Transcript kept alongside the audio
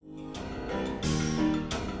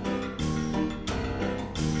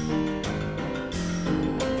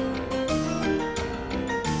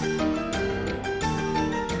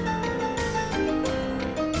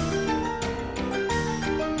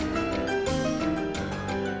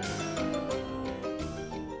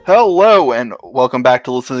Hello, and welcome back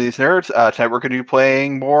to Listen to These Nerds. Tonight we're going to be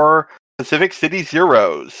playing more Pacific City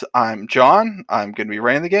Zeros. I'm John. I'm going to be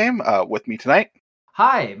running the game. With me tonight.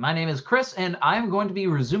 Hi, my name is Chris, and I'm going to be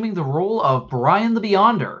resuming the role of Brian the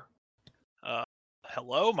Beyonder.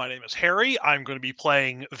 Hello, my name is Harry. I'm going to be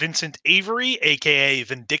playing Vincent Avery, aka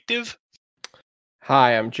Vindictive.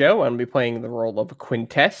 Hi, I'm Joe. I'm going to be playing the role of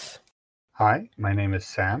Quintess. Hi, my name is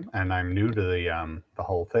Sam, and I'm new to the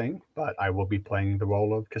whole thing, but I will be playing the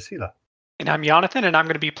role of Casilla. And I'm Jonathan, and I'm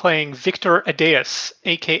going to be playing Victor Adeus,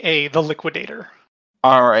 aka the Liquidator.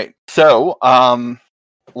 All right. So,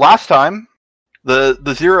 last time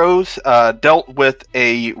the Zeros dealt with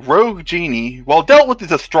a rogue genie. Well, dealt with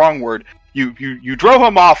is a strong word. You drove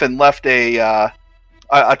him off and left a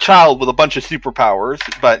child with a bunch of superpowers,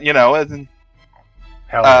 but you know,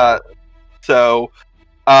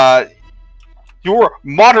 you were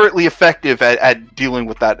moderately effective at dealing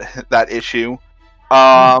with that issue.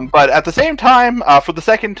 But at the same time, for the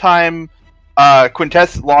second time,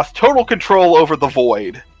 Quintess lost total control over the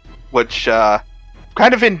Void, which kind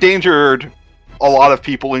of endangered a lot of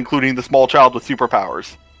people, including the small child with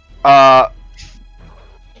superpowers.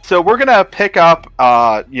 So we're gonna pick up,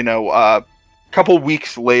 a couple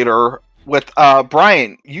weeks later with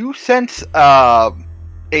Brian. You sense a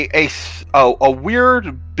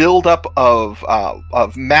weird buildup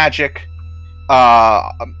of magic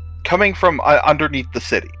coming from underneath the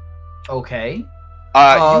city. Okay.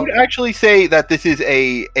 You'd actually say that this is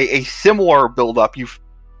a similar buildup. You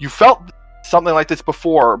felt something like this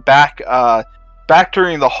before back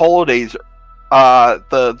during the holidays.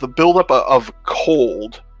 The buildup of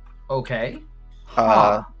cold. Okay.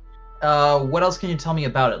 What else can you tell me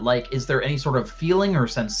about it? Like, is there any sort of feeling or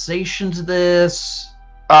sensation to this?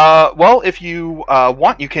 Well, if you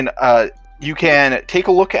want, you can take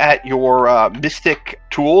a look at your mystic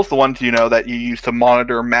tools, the ones that you use to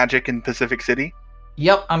monitor magic in Pacific City.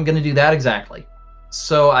 Yep, I'm gonna do that exactly.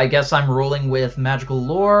 So I guess I'm rolling with magical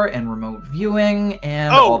lore and remote viewing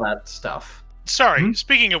and all that stuff. Sorry,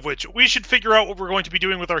 Speaking of which, we should figure out what we're going to be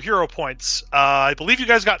doing with our hero points. I believe you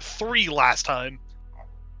guys got 3 last time.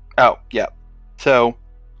 Oh, yeah. So,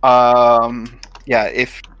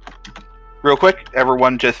 if... Real quick,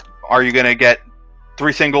 everyone are you going to get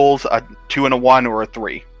 3 singles, a 2 and a 1, or a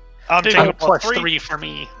 3? I'm taking a plus 3 for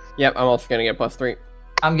me. Yep, I'm also going to get plus 3.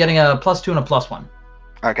 I'm getting a plus 2 and a plus 1.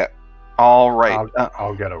 Okay. All right.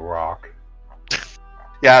 I'll get a rock.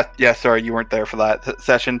 Yeah, sorry, you weren't there for that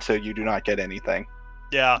session, so you do not get anything.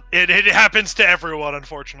 Yeah, it happens to everyone,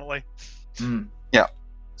 unfortunately. Yeah.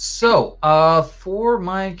 So, for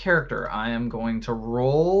my character, I am going to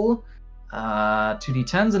roll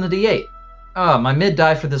 2d10s and a d8. My mid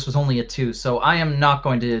die for this was only a 2, so I am not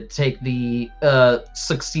going to take the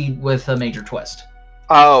succeed with a major twist.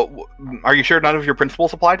 Are you sure none of your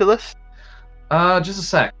principles apply to this? Just a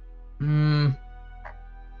sec.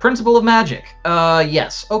 Principle of magic.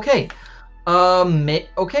 Yes. Okay.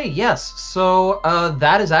 Okay, yes. So,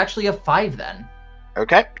 that is actually a 5 then.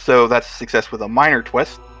 Okay, so that's a success with a minor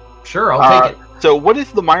twist. Sure, I'll take it. So what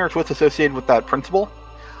is the minor twist associated with that principle?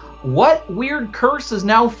 What weird curse is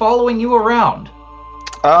now following you around?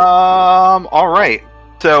 Alright.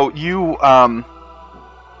 So you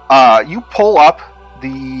pull up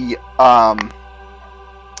the,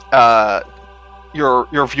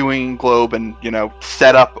 your viewing globe and,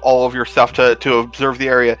 set up all of your stuff to observe the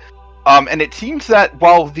area. And it seems that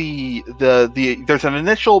while there's an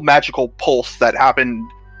initial magical pulse that happened,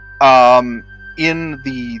 in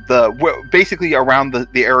basically around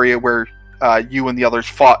the area where you and the others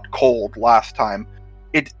fought cold last time,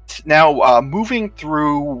 it's now moving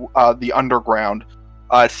through the underground,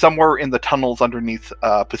 somewhere in the tunnels underneath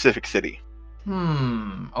Pacific City.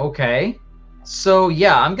 Okay. So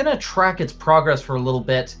yeah, I'm gonna track its progress for a little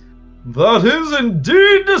bit. That is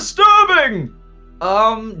indeed disturbing!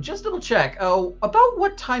 Just double check. About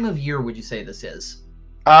what time of year would you say this is?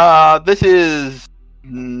 This is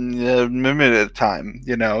minute time.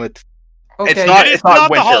 It's okay. It's not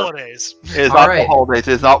the winter. Holidays. It's not the holidays.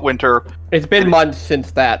 It's not winter. It's been months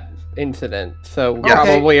since that incident, so Yeah.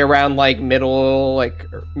 probably around middle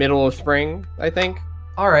of spring, I think.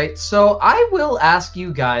 All right. So I will ask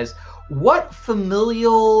you guys, what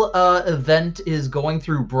familial event is going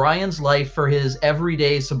through Brian's life for his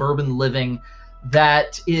everyday suburban living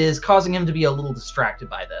that is causing him to be a little distracted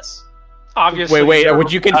by this? Obviously. Wait,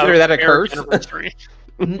 would you consider that a curse?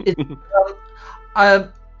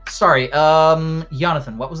 Sorry,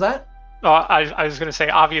 Jonathan, what was that? I was going to say,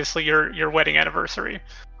 obviously, your wedding anniversary.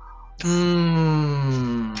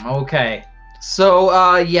 Okay.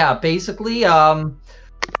 So, yeah, basically,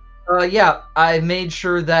 Yeah, I made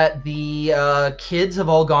sure that the kids have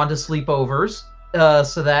all gone to sleepovers,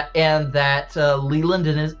 that Leland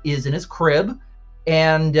is in his crib,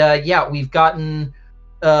 and yeah, we've gotten.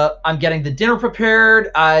 I'm getting the dinner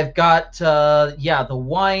prepared. I've got the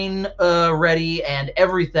wine ready and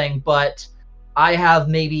everything, but I have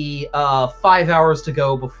maybe 5 hours to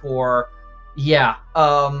go before,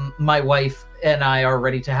 my wife and I are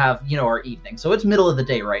ready to have our evening. So it's middle of the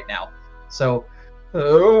day right now. So.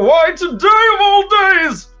 Why today of all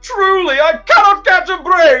days? Truly, I cannot catch a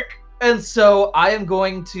break! And so I am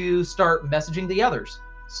going to start messaging the others.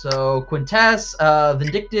 So Quintess,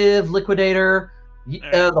 Vindictive, Liquidator,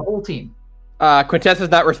 the whole team. Quintess has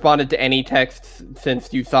not responded to any texts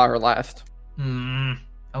since you saw her last.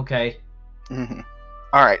 Okay. Mm-hmm.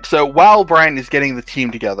 All right. So while Brian is getting the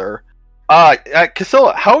team together,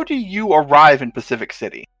 Casilla, how do you arrive in Pacific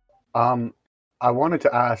City? I wanted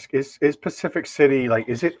to ask: Is Pacific City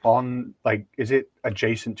is it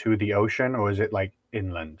adjacent to the ocean, or is it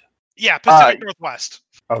inland? Yeah, Pacific Northwest.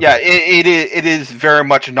 Okay. Yeah, it is very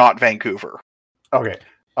much not Vancouver. Okay.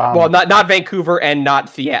 Well, not Vancouver and not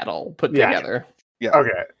Seattle put together. Yeah.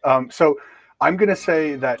 Okay. So I'm gonna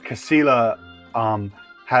say that Casilla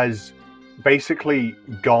has basically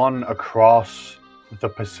gone across the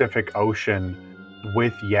Pacific Ocean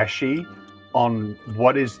with Yeshi on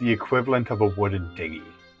what is the equivalent of a wooden dinghy.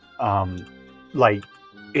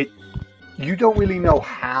 You don't really know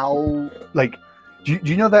how. Do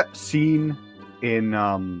you know that scene in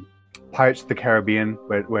Pirates of the Caribbean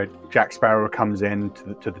where Jack Sparrow comes in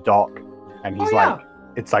to the dock and he's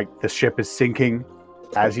it's like the ship is sinking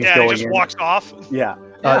as he's going in. Yeah, he just walks off. Yeah.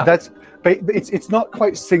 It's not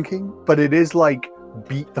quite sinking, but it is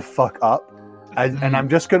beat the fuck up, and I'm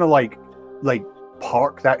just gonna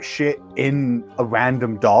park that shit in a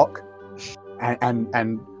random dock,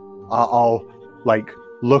 and I'll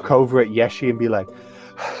look over at Yeshi and be like,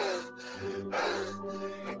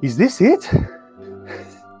 "Is this it?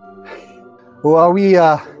 Or are we?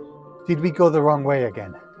 Did we go the wrong way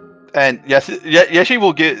again?" And Yeshi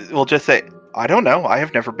will just say, "I don't know. I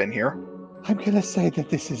have never been here." I'm gonna say that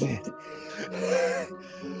this is it.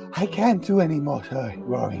 I can't do any more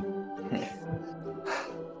rowing.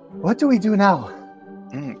 What do we do now?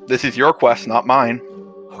 This is your quest, not mine.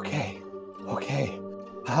 Okay.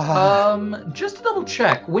 Just to double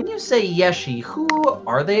check, when you say Yeshi, who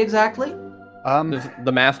are they exactly?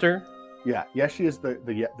 The master. Yeah, Yeshi is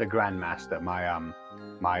the Grand Master.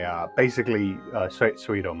 My basically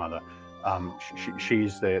Suido mother.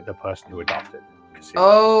 She's the person who adopted Casilla.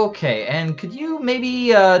 Okay, and could you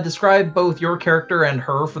maybe describe both your character and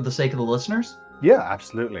her for the sake of the listeners? Yeah,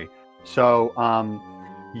 absolutely. So,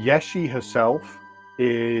 Yeshi herself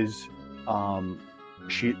is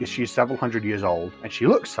she's several hundred years old, and she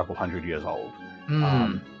looks several hundred years old.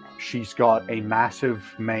 She's got a massive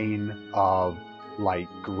mane of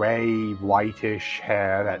gray, whitish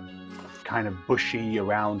hair that's kind of bushy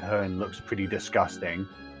around her and looks pretty disgusting.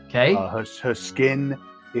 Okay. Her skin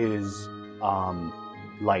is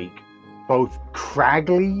both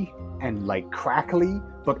craggy and crackly,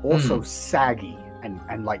 but also saggy and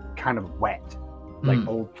kind of wet, like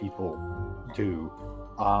old people do.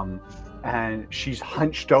 And she's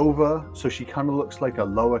hunched over, so she kind of looks like a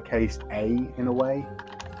lowercase a in a way.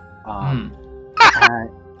 And,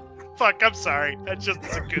 Fuck, I'm sorry. That's just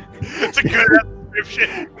it's a good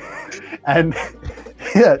description. And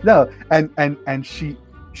and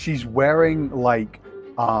she's wearing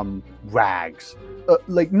rags,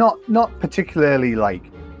 not particularly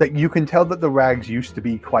you can tell that the rags used to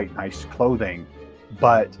be quite nice clothing,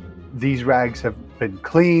 but these rags have been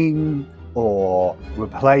cleaned or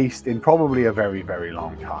replaced in probably a very, very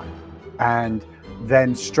long time. And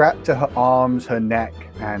then strapped to her arms, her neck,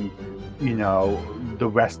 and the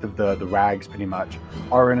rest of the rags pretty much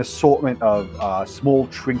are an assortment of small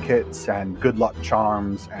trinkets and good luck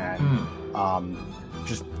charms and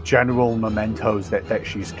just general mementos that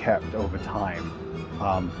she's kept over time.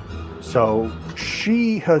 So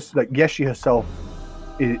Yeshi herself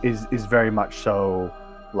is very much so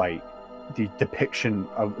the depiction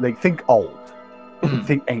of think old,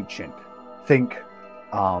 think ancient, think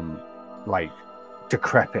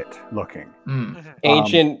decrepit looking.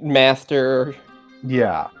 Ancient master.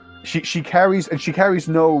 Yeah. She carries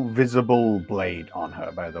no visible blade on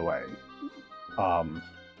her, by the way.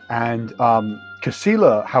 And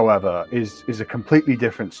Casilla, however, is a completely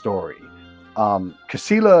different story.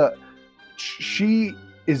 Casilla, she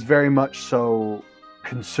is very much so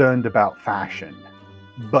concerned about fashion,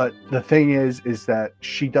 but the thing is that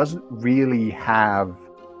she doesn't really have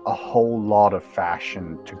a whole lot of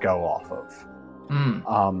fashion to go off of.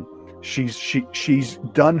 she's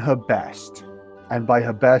done her best, and by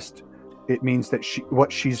her best, it means that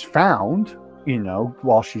what she's found,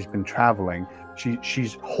 while she's been traveling,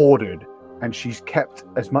 she's hoarded, and she's kept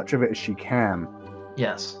as much of it as she can.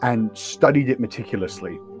 Yes. And studied it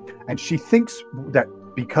meticulously, and she thinks that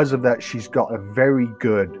because of that, she's got a very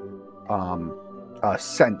good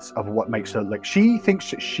sense of what makes her like. She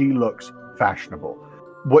thinks that she looks fashionable.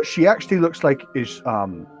 What she actually looks like is,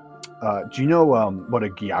 do you know what a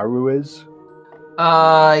gyaru is?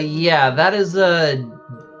 Yeah, that is a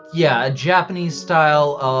Japanese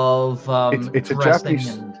style of it's a dressing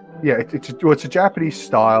Japanese. and... Yeah, it's a Japanese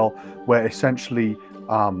style where essentially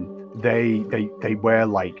they wear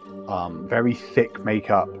like very thick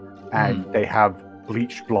makeup, and they have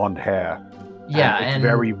bleached blonde hair. Yeah, and it's and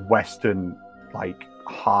very Western, like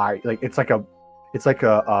high, like it's like a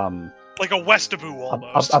Westaboo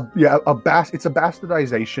almost. It's a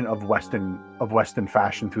bastardization of Western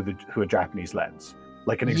fashion through a Japanese lens,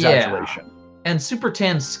 like an exaggeration. And super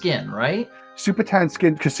tan skin, right? Super tan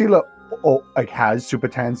skin. Kusila has super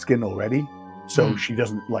tan skin already, so she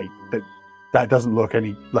doesn't like that. That doesn't look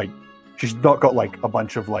any like she's not got like a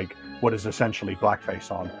bunch of like what is essentially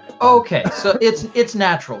blackface on. Okay, so it's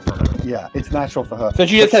natural for her. Yeah, it's natural for her. So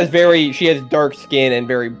she just has dark skin and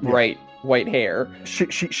very bright white hair.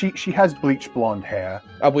 She has bleached blonde hair.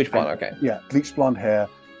 Oh, bleached blonde. Okay. Yeah, bleached blonde hair,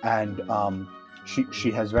 and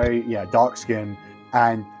she has very dark skin,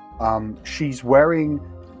 and she's wearing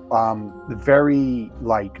very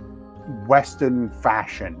like Western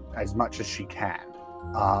fashion as much as she can.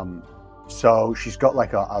 So she's got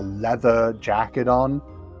like a leather jacket on,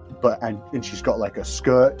 and she's got like a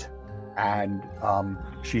skirt, and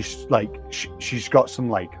she's got some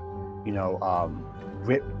like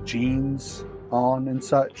ripped jeans on and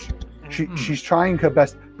such. She's trying her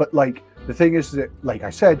best, but like the thing is that, like I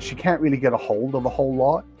said, she can't really get a hold of a whole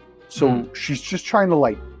lot. So she's just trying to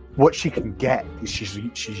like what she can get is she's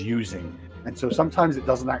using, and so sometimes it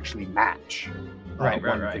doesn't actually match one thing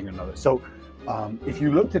or another. So if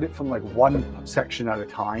you looked at it from like one section at a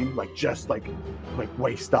time, like just like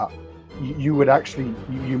waist up, you would actually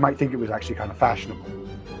you might think it was actually kind of fashionable.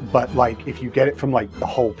 But like if you get it from like the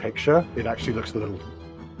whole picture, it actually looks a little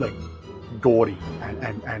like gaudy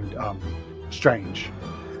and strange.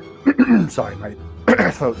 Sorry, my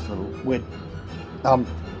throat's a little weird.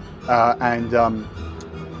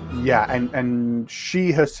 And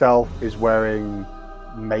she herself is wearing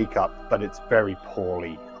makeup, but it's very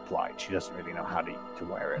poorly applied. She doesn't really know how to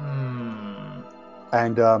wear it.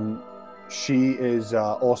 And she is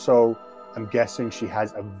also, I'm guessing she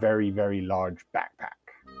has a very, very large backpack,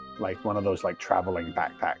 like one of those like traveling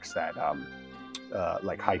backpacks that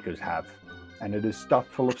like hikers have, and it is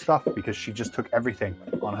stuffed full of stuff because she just took everything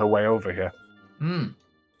on her way over here.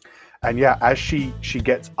 And yeah, as she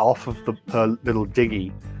gets off of her little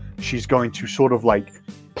diggy, she's going to sort of like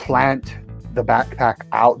plant the backpack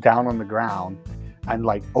out down on the ground and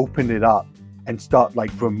like open it up and start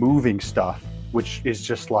like removing stuff, which is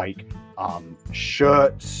just like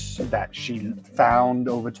shirts that she found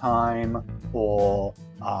over time, or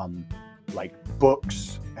like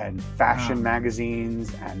books and fashion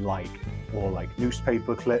magazines and like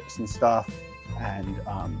newspaper clips and stuff, and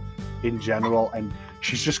in general. And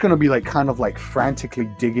she's just going to be like kind of like frantically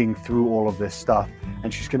digging through all of this stuff,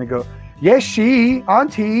 and she's going to go, yes,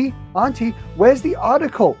 auntie, where's the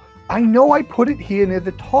article? I know I put it here near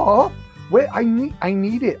the top. Where I need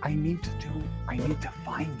it. I need to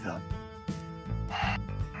find them.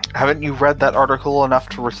 Haven't you read that article enough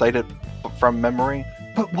to recite it from memory?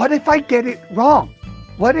 But what if I get it wrong?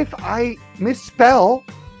 What if I misspell?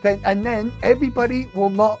 And then everybody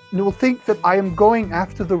will think that I am going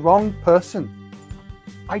after the wrong person.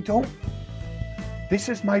 I don't. This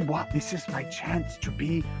is my chance to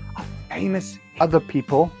be a famous other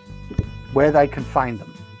people where I can find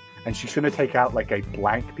them. And she's going to take out like a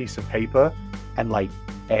blank piece of paper and like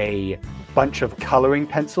a bunch of coloring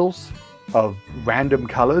pencils of random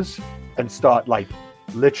colors and start like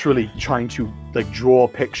literally trying to like draw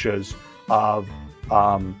pictures of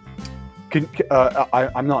I'm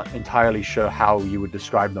not entirely sure how you would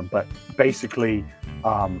describe them, but basically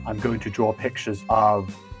I'm going to draw pictures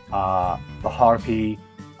of the harpy,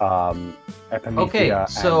 Epimethea. Okay,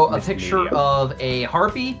 so a picture of a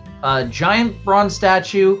harpy, a giant bronze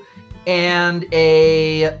statue, and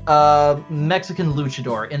a Mexican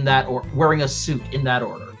luchador in that, or wearing a suit in that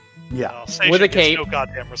order. Yeah, with a cape. No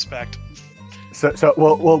goddamn respect. So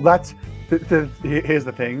well that's here's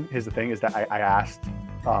the thing is that I asked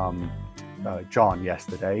John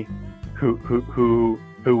yesterday who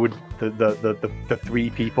would the three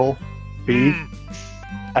people be,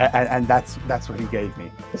 and that's what he gave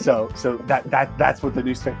me. So that's what the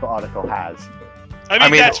newspaper article has. I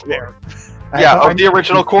mean that's fair. Yeah, of the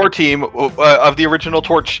original core team, of the original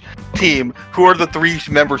Torch team, who are the 3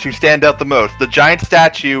 members who stand out the most? The giant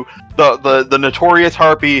statue, the notorious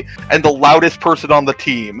Harpy, and the loudest person on the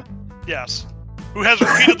team. Yes. Who has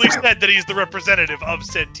repeatedly said that he's the representative of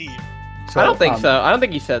said team. I don't think so. I don't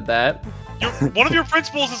think he said that. One of your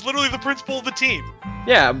principals is literally the principal of the team.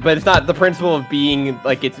 Yeah, but it's not the principle of being,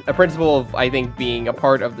 like, it's a principle of, I think, being a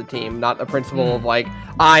part of the team, not a principle of, like,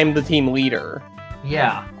 I'm the team leader.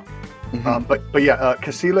 Yeah. But yeah,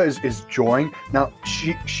 Casilla is drawing. Now,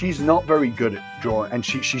 she's not very good at drawing, and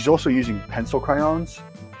she's also using pencil crayons,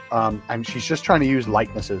 and she's just trying to use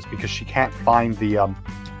likenesses because she can't find the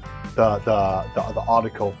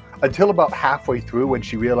article until about halfway through when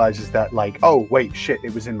she realizes that, like, oh wait, shit,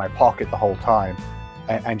 it was in my pocket the whole time,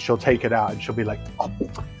 and she'll take it out and she'll be like, oh,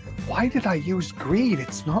 why did I use green?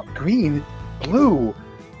 It's not green, blue,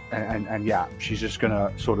 and yeah, she's just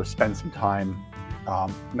gonna sort of spend some time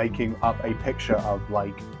making up a picture of,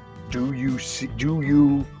 like, do you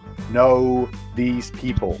know these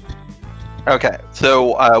people? Okay,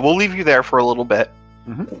 so we'll leave you there for a little bit.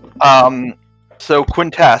 Mm-hmm. So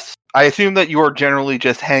Quintess, I assume that you are generally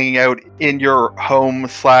just hanging out in your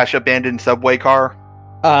home/abandoned subway car.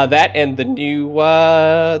 That and the new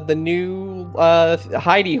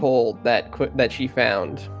hidey hole that she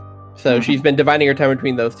found. So she's been dividing her time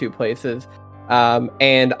between those 2 places.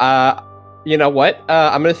 And you know what?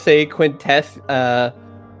 I'm gonna say Quintess,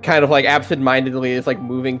 kind of like absentmindedly is like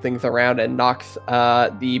moving things around and knocks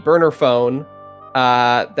the burner phone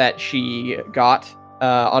that she got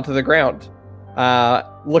onto the ground.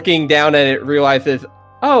 Looking down at it, realizes,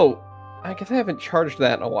 oh, I guess I haven't charged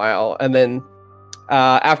that in a while. And then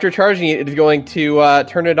after charging it, it's going to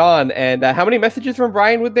turn it on. And how many messages from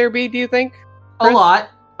Brian would there be, do you think, Chris? A lot.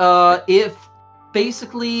 If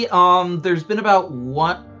basically, there's been about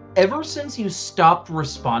ever since you stopped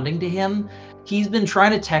responding to him, he's been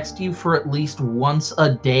trying to text you for at least once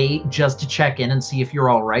a day just to check in and see if you're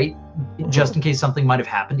all right, just in case something might have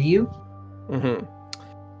happened to you. Mm-hmm.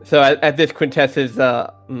 So at this, Quintess is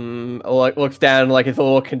looks down, like, is a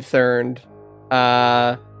little concerned,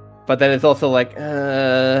 but then it's also like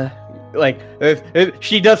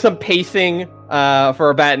she does some pacing for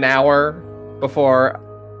about an hour before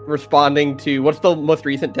responding to what's the most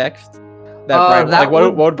recent text that Brian, like,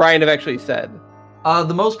 what would Brian have actually said?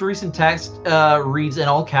 The most recent text reads in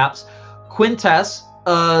all caps, Quintess,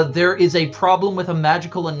 there is a problem with a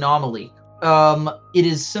magical anomaly. It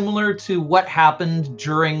is similar to what happened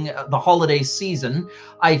during the holiday season.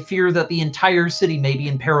 I fear that the entire city may be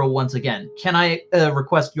in peril once again. Can I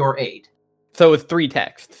request your aid? So it's 3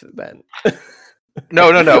 texts then.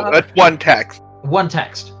 No. That's 1 text. 1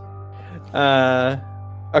 text.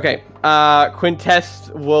 Okay. Quintess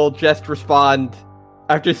will just respond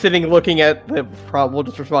after sitting looking at the problem. We'll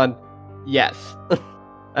just respond, yes,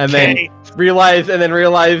 and then realize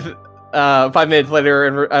 5 minutes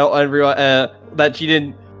later and realize that she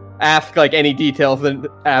didn't ask, like, any details and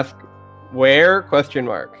ask where ?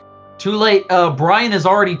 Too late. Brian is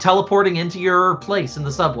already teleporting into your place in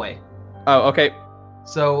the subway. Oh, okay.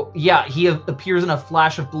 So yeah, he appears in a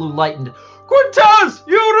flash of blue light and, Quintess,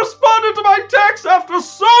 you responded to my text after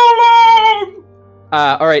so long!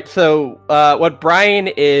 All right, so what Brian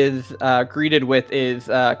is greeted with is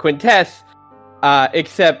Quintess,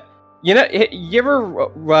 except, you know, you ever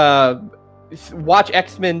watch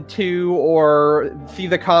X-Men 2 or see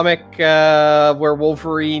the comic where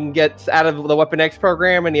Wolverine gets out of the Weapon X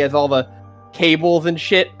program and he has all the cables and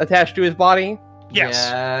shit attached to his body?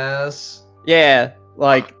 Yes. Yeah,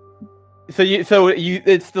 like, it's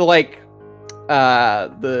the, like,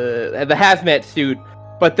 the hazmat suit,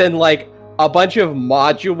 but then, like, a bunch of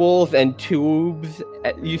modules and tubes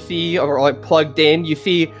you see are, like, plugged in. You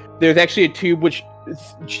see there's actually a tube which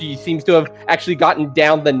she seems to have actually gotten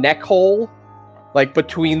down the neck hole, like,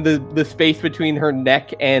 between the space between her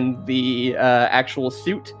neck and the actual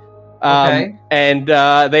suit. Okay. And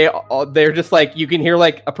they're just, like, you can hear,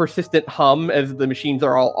 like, a persistent hum as the machines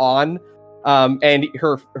are all on. And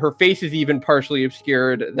her face is even partially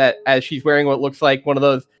obscured, that as she's wearing what looks like one of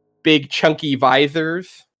those big chunky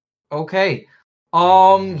visors. Okay.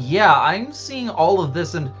 Yeah, I'm seeing all of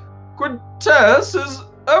this, and Quintess, is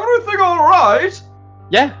everything all right?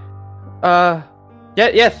 Yeah.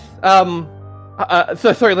 Yes.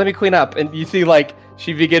 So sorry, let me clean up. And you see, like,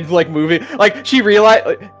 she begins, like, moving. Like, she realized,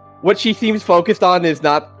 like, what she seems focused on is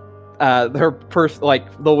not her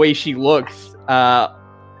like, the way she looks.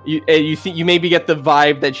 You maybe get the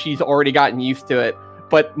vibe that she's already gotten used to it,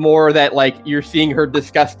 but more that like you're seeing her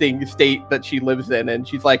disgusting state that she lives in, and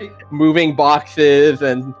she's like moving boxes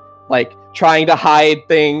and like trying to hide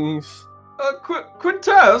things.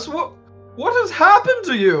 Quintess, what has happened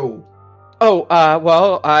to you? Oh,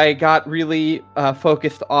 well, I got really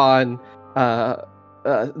focused on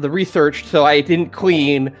the research, so I didn't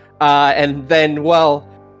clean, and then, well,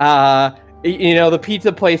 the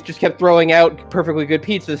pizza place just kept throwing out perfectly good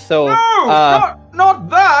pizzas, so... No, not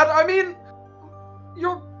that! I mean,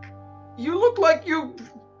 you look like you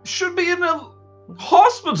should be in a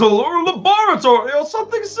hospital or a laboratory or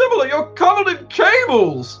something similar. You're covered in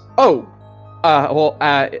cables! Oh,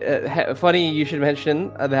 funny you should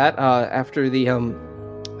mention that. After the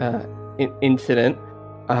incident,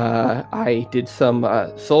 I did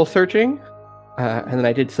some soul searching, and then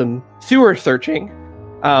I did some sewer searching,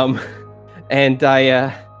 and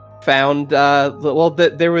I found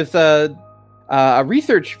that there was a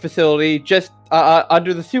research facility just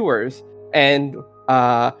under the sewers, and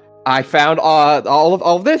I found all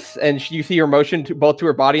of this, and you see her motion both to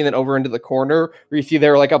her body and then over into the corner, where you see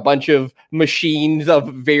there are like a bunch of machines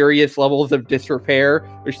of various levels of disrepair,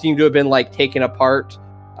 which seem to have been like taken apart,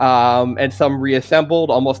 and some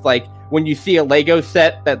reassembled, almost like when you see a Lego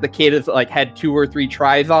set that the kid has like had 2 or 3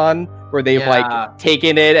 tries on, where they've like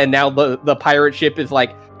taken it, and now the pirate ship is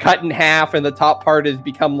like cut in half, and the top part has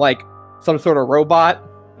become like some sort of robot.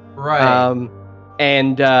 Right.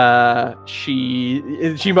 And she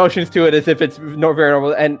motions to it as if it's very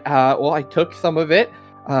normal. And I took some of it,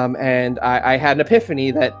 and I had an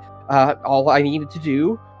epiphany that all I needed to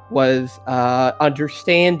do was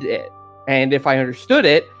understand it. And if I understood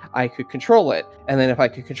it, I could control it. And then if I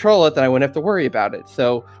could control it, then I wouldn't have to worry about it.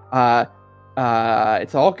 So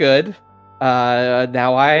it's all good. Now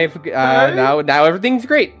now everything's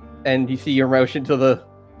great. And you see your motion to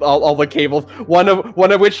all the cables, one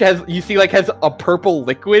of which has a purple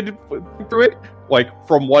liquid through it, like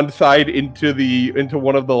from one side into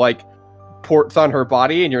one of the like ports on her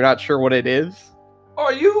body, and you're not sure what it is.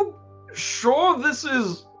 Are you sure this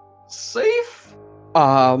is safe?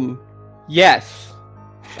 Yes.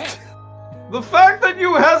 The fact that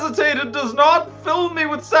you hesitated does not fill me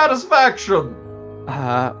with satisfaction.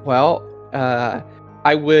 I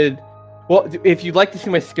would. Well, if you'd like to see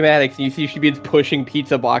my schematics, you see she begins pushing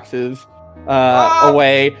pizza boxes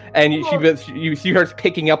away, and you see her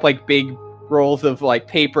picking up like big rolls of like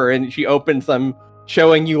paper, and she opens them,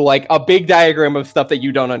 showing you like a big diagram of stuff that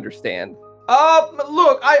you don't understand.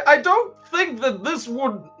 Look, I don't think that this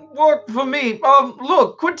would work for me.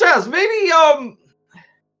 Look, Quintess, maybe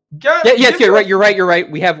Yes, you're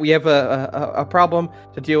right. We have a problem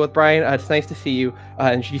to deal with, Brian. It's nice to see you.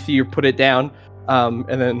 And you see you put it down. And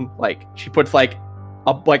then like she puts like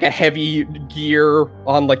a heavy gear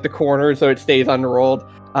on like the corner so it stays unrolled.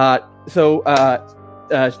 She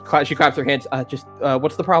claps her hands.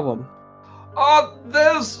 What's the problem?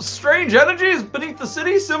 There's strange energies beneath the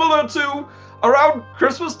city, similar to around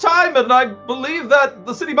Christmas time, and I believe that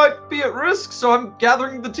the city might be at risk. So I'm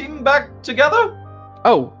gathering the team back together.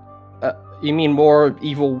 Oh, you mean more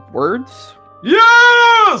evil words?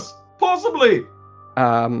 Yes, possibly.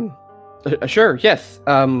 Sure, yes.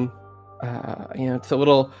 It's a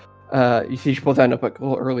little, you see she pulls out a notebook a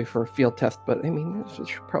little early for a field test, but I mean, it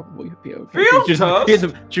should probably be okay.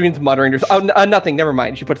 She begins muttering to herself. Oh, nothing, never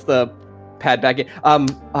mind. She puts the pad back in.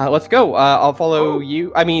 Let's go. I'll follow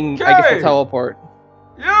you. I mean, okay. I guess we'll teleport.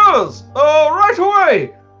 Yes, right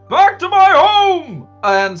away. Back to my home.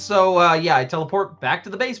 And so, I teleport back to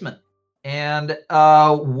the basement. And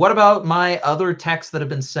what about my other texts that have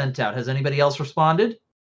been sent out? Has anybody else responded?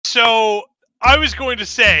 So I was going to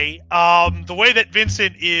say, the way that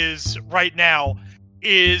Vincent is right now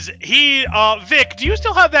is Vic, do you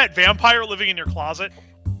still have that vampire living in your closet?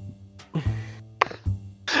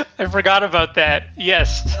 I forgot about that.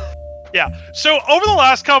 Yes. Yeah. So over the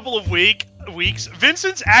last couple of weeks,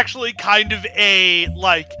 Vincent's actually kind of a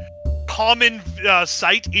common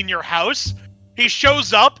sight in your house. He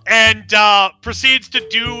shows up and proceeds to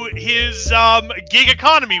do his gig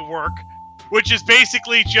economy work, which is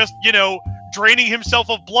basically just, draining himself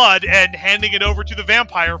of blood and handing it over to the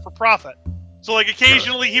vampire for profit. So,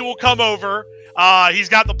 occasionally he will come over. He's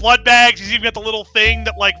got the blood bags. He's even got the little thing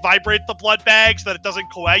that, vibrates the blood bags so that it doesn't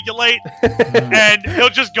coagulate. And he'll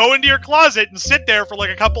just go into your closet and sit there for,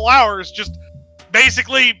 a couple hours, just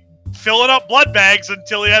basically filling up blood bags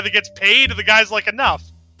until he either gets paid or the guy's enough.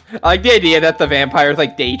 I like the idea that the vampire's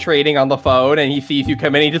day trading on the phone, and he sees you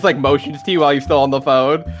come in, he just motions to you while you're still on the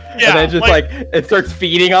phone. Yeah, and then just it starts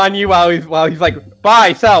feeding on you while he's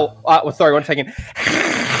buy, sell. Sorry, 1 second.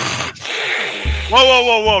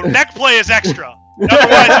 Whoa. Neck play is extra.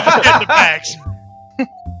 Otherwise, you just get the bags.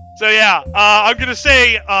 So yeah, I'm gonna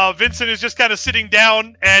say Vincent is just kind of sitting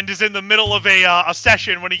down and is in the middle of a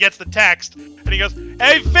session when he gets the text, and he goes,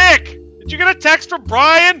 "Hey Vic, did you get a text from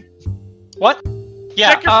Brian? What?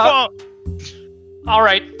 Yeah. Check your phone." All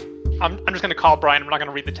right. I'm just gonna call Brian. I'm not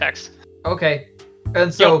gonna read the text. Okay.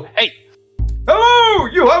 And so, Yo, hey. hello!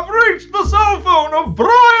 You have reached the cell phone of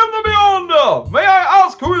Brian the Beyonder! May I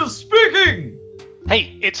ask who is speaking?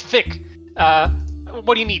 Hey, it's Vic.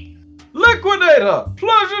 What do you need? Liquidator!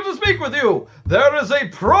 Pleasure to speak with you! There is a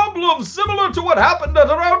problem similar to what happened at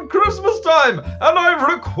around Christmas time, and I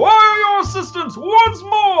require your assistance once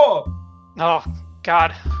more! Oh,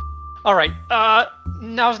 God. All right.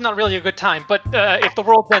 Now's not really a good time, but if the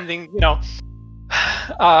world's ending,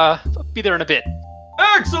 be there in a bit.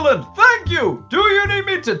 Excellent! Thank you! Do you need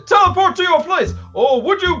me to teleport to your place, or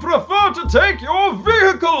would you prefer to take your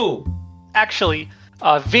vehicle? Actually,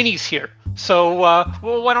 Vinny's here. So,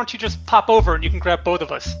 why don't you just pop over and you can grab both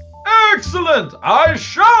of us? Excellent! I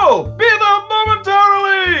shall be there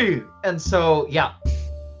momentarily! And so, yeah.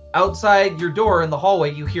 Outside your door in the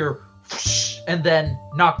hallway, you hear whoosh, and then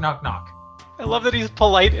knock, knock, knock. I love that he's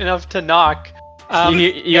polite enough to knock.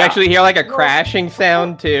 You actually hear like a crashing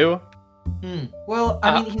sound too. Well,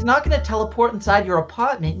 I mean, he's not going to teleport inside your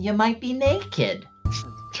apartment. You might be naked.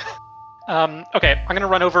 Okay, I'm going to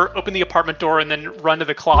run over, open the apartment door, and then run to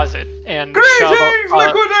the closet and Greetings,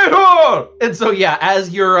 Liquidator! And so, yeah,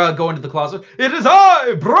 as you're going to the closet, it is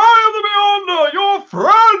I, Brian the Beyonder, your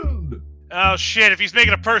friend! Oh shit! If he's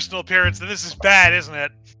making a personal appearance, then this is bad, isn't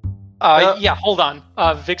it? Yeah, hold on.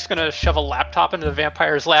 Vic's gonna shove a laptop into the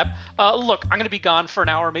vampire's lap. Look, I'm gonna be gone for an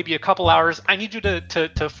hour, maybe a couple hours. I need you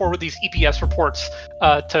to forward these EPS reports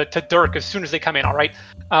to Dirk as soon as they come in, all right?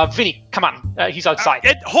 Vinny, come on. He's outside.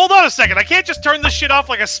 Hold on a second. I can't just turn this shit off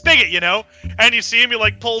like a spigot, you know? And you see him, he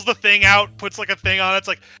like pulls the thing out, puts like a thing on it. It's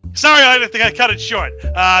like, sorry, I think I cut it short.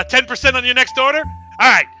 10% on your next order?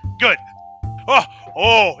 All right, good.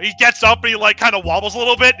 Oh, he gets up and he like kind of wobbles a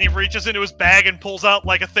little bit and he reaches into his bag and pulls out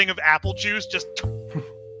like a thing of apple juice. Just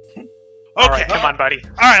okay, All right, come on, buddy.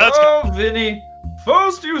 All right, let's go. Oh, Vinny.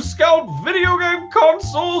 First you scalped video game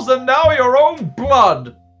consoles and now your own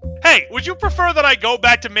blood. Hey, would you prefer that I go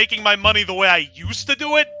back to making my money the way I used to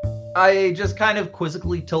do it? I just kind of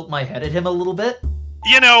quizzically tilt my head at him a little bit.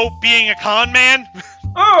 You know, being a con man?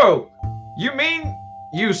 Oh, you mean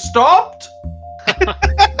you stopped?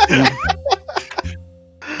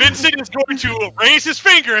 Vincent is going to raise his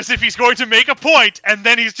finger as if he's going to make a point, and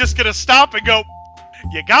then he's just going to stop and go,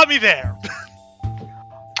 you got me there.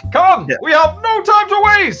 Come, we have no time to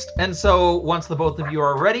waste! And so, once the both of you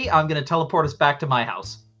are ready, I'm going to teleport us back to my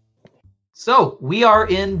house. So, we are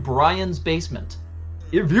in Brian's basement.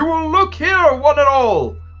 If you will look here, one and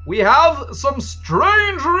all, we have some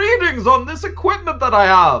strange readings on this equipment that I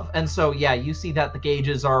have. And so, yeah, you see that the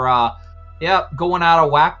gauges are, going out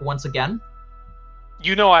of whack once again.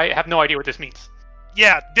 You know I have no idea what this means.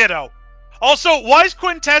 Yeah, ditto. Also, why is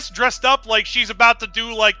Quintess dressed up like she's about to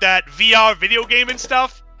do like that VR video game and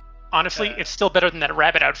stuff? Honestly, it's still better than that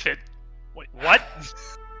rabbit outfit. Wait, what?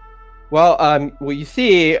 Well, you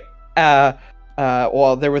see, there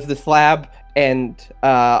was this lab, and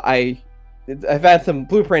I've had some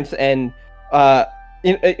blueprints, and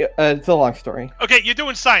it's a long story. Okay, you're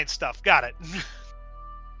doing science stuff. Got it.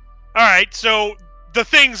 All right, so the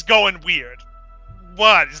thing's going weird.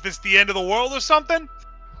 What, is this the end of the world or something?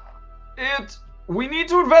 We need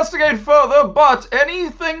to investigate further, but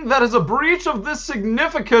anything that is a breach of this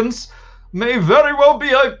significance may very well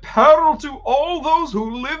be a peril to all those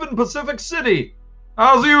who live in Pacific City,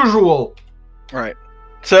 as usual. Right.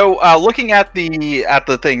 So, looking at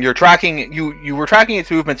the thing, you're tracking. You were tracking its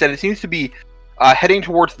movements, and it seems to be heading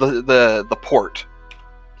towards the port.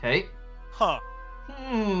 Okay. Huh.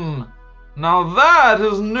 Now that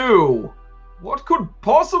is new. What could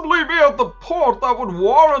possibly be at the port that would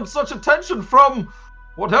warrant such attention from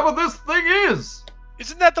whatever this thing is?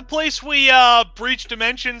 Isn't that the place we breached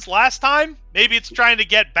dimensions last time? Maybe it's trying to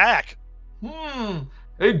get back.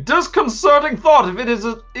 A disconcerting thought if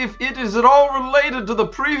it is at all related to the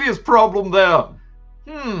previous problem there.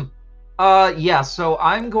 Yeah, so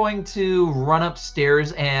I'm going to run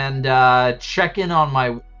upstairs and check in on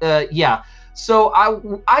my So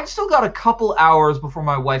I still got a couple hours before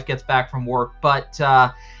my wife gets back from work, but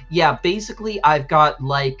basically I've got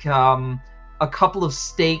like a couple of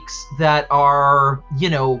steaks that are,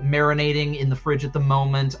 marinating in the fridge at the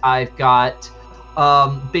moment. I've got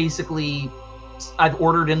basically I've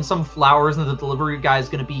ordered in some flowers and the delivery guy is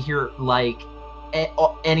going to be here like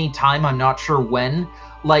any time. I'm not sure when.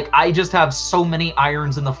 Like I just have so many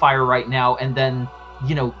irons in the fire right now, and then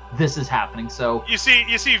this is happening. So you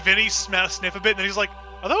see Vinny sniff a bit, and then he's like,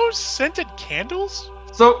 Are those scented candles?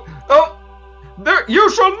 So, you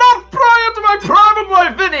shall not pry into my private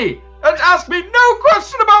life, Vinny, and ask me no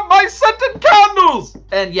question about my scented candles!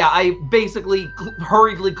 And yeah, I basically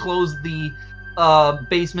hurriedly close the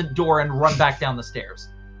basement door and run back down the stairs.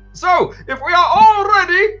 So, if we are all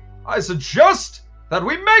ready, I suggest that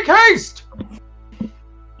we make haste!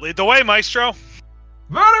 Lead the way, Maestro.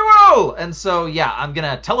 Very well! And so, yeah, I'm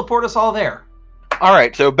gonna teleport us all there. All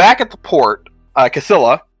right, so back at the port,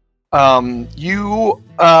 Casilla, you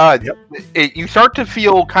start to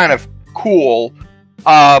feel kind of cool,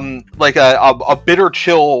 like a bitter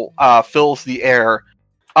chill fills the air,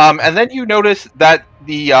 and then you notice that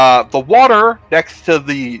the water next to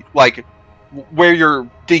the where your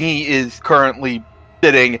dinghy is currently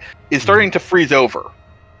sitting is starting to freeze over.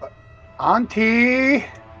 Auntie,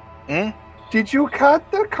 did you cut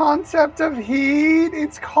the concept of heat?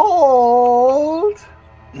 It's cold.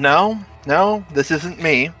 No, this isn't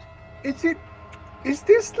me. Is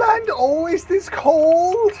this land always this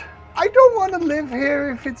cold? I don't want to live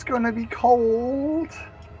here if it's going to be cold.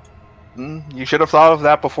 You should have thought of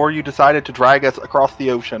that before you decided to drag us across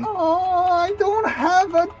the ocean. Oh, I don't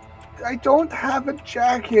have a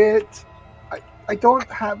jacket.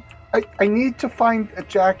 I need to find a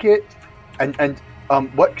jacket. And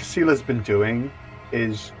what Casilla's been doing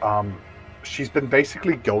is she's been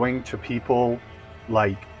basically going to people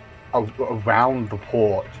around the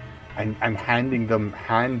port and handing them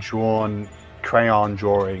hand-drawn crayon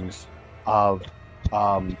drawings of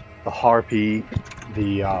the Harpy,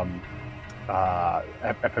 the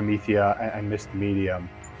Epimethea, and Mr. Medium,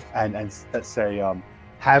 and let's say,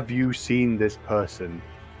 have you seen this person?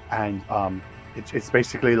 And it's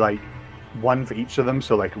basically one for each of them.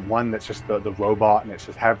 So one that's just the robot, and it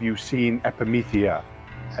says, have you seen Epimethea?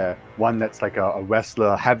 One that's like a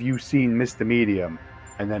wrestler, have you seen Mr. Medium?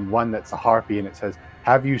 And then one that's a Harpy, and it says,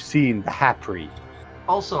 have you seen the Hapri?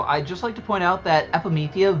 Also, I'd just like to point out that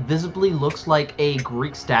Epimethea visibly looks like a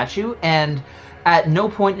Greek statue, and at no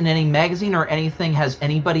point in any magazine or anything has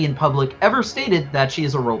anybody in public ever stated that she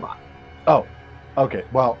is a robot. Oh, okay.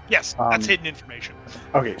 Well, yes, that's hidden information.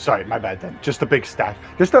 Okay, sorry, my bad then. Just a big stack.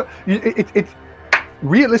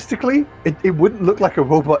 Realistically, it wouldn't look like a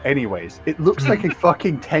robot anyways. It looks like a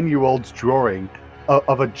fucking 10-year-old's drawing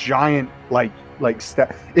of a giant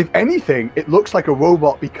if anything, it looks like a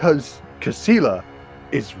robot because Casilla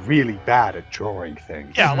is really bad at drawing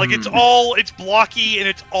things. Yeah, it's blocky and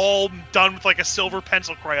it's all done with a silver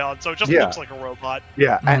pencil crayon, so it just looks like a robot.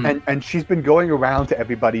 Yeah, and she's been going around to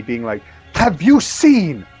everybody being like, have you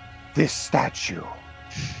seen this statue?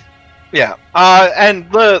 Yeah,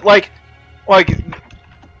 and the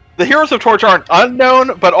Heroes of Torch aren't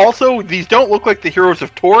unknown, but also these don't look like the Heroes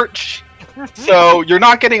of Torch. So you're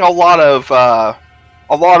not getting a lot of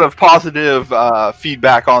positive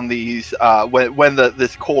feedback on these when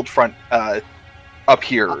this cold front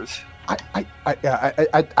appears. At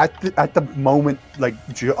the moment,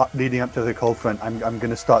 leading up to the cold front, I'm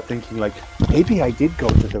gonna start thinking maybe I did go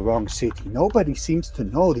to the wrong city. Nobody seems to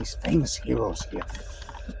know these famous heroes here.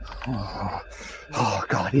 Oh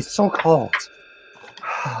God, it's so cold.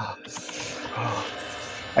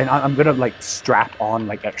 And I'm gonna strap on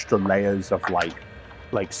extra layers of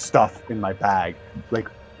stuff in my bag.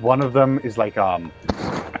 One of them is an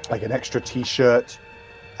extra T-shirt,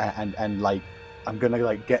 and I'm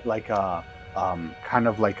gonna get a kind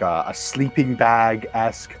of a sleeping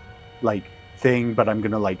bag-esque thing, but I'm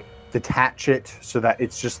gonna detach it so that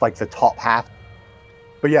it's just the top half.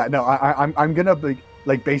 But yeah, no, I'm gonna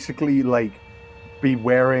basically be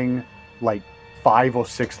wearing 5 or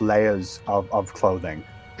 6 layers of clothing.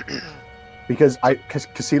 because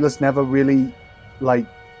Casilla's never really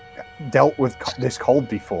dealt with this cold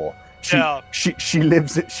before. She's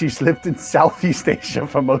lived in Southeast Asia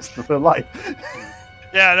for most of her life.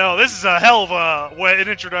 Yeah, no, this is a hell of an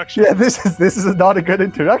introduction. Yeah, this is not a good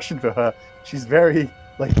introduction for her. She's very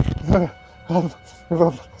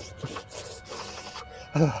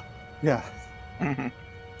yeah.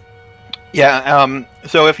 Yeah.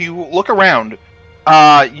 So if you look around,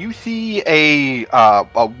 you see a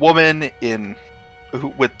woman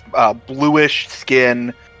with bluish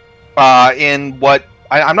skin, in what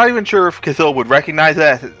I'm not even sure if Casilla would recognize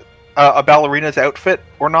that as a ballerina's outfit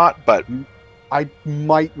or not, but I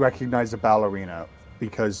might recognize a ballerina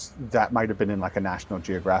because that might have been in a National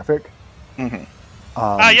Geographic. Mm-hmm.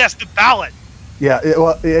 Yes, the ballot. Yeah,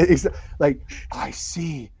 it's I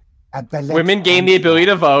see. Women gain the ability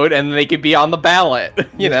to vote, and they could be on the ballot.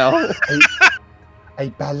 You know, a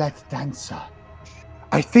ballet dancer.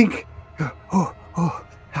 I think.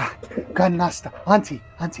 Grandmaster, Auntie,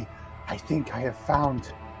 I think I have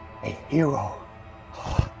found a hero.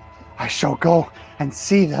 I shall go and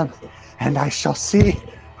see them, and I shall see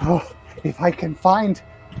if I can find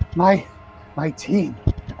my team.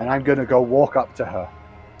 And I'm gonna go walk up to her.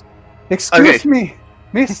 Excuse me,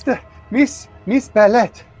 Miss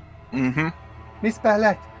Ballette. Mm-hmm. Miss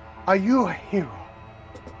Ballette, are you a hero?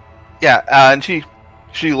 Yeah, and she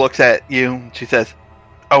looks at you and she says,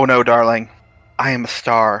 "Oh no, darling, I am a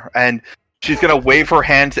star." And she's gonna wave her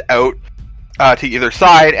hands out to either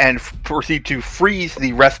side and proceed to freeze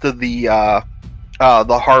the rest of the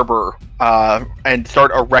harbor and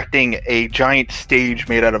start erecting a giant stage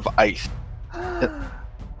made out of ice.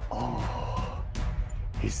 Oh,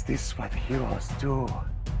 is this what heroes do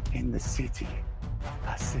in the city of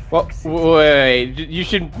Pacific City? Wait, you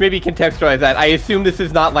should maybe contextualize that. I assume this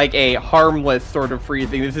is not like a harmless sort of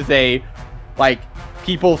freezing. This is a, like,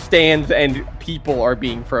 people stands and people are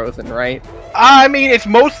being frozen, right? I mean, it's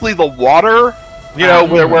mostly the water, you know,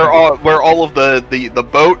 where all of the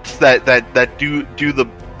boats that do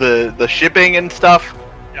the shipping and stuff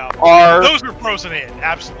are. Those are frozen in,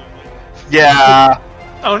 absolutely. Yeah.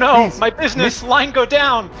 Oh no, Please, my business line go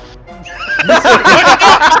down.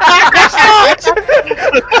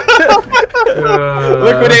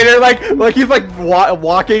 Liquidator, like he's like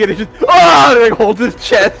walking and he just and like holds his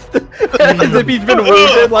chest as if he's been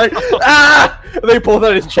wounded. Like and then he pulls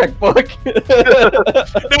out his checkbook.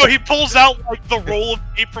 No, he pulls out like the roll of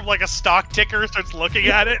tape from like a stock ticker, starts looking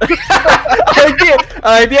at it.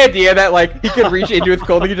 I like the idea that like he could reach into his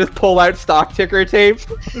clothing and just pull out stock ticker tape.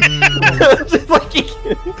 Just like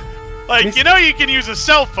Like, you know you can use a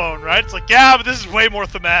cell phone, right? It's like, yeah, but this is way more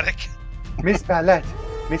thematic. Miss Ballette,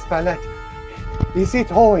 is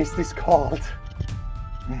it always this cold?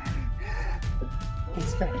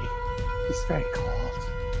 It's very cold.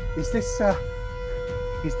 Is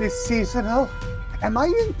this seasonal? Am I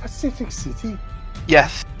in Pacific City?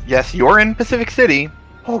 Yes, you're in Pacific City.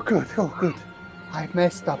 Oh good. I've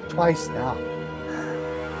messed up twice now.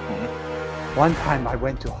 One time I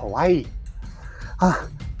went to Hawaii.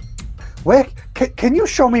 Where can you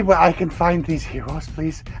show me where I can find these heroes,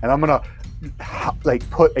 please? And I'm gonna like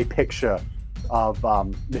put a picture of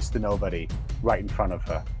Mr. Nobody right in front of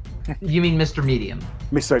her. You mean Mr. Medium?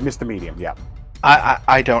 Mr. Medium, yeah.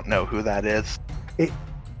 I don't know who that is.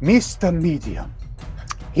 Mr. Medium.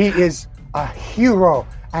 He is a hero,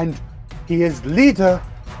 and he is leader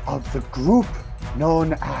of the group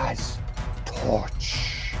known as Torch.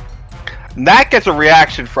 And that gets a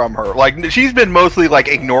reaction from her. Like, she's been mostly like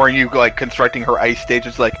ignoring you, like constructing her ice stage.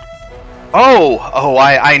 It's like,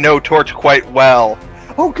 I know Torch quite well.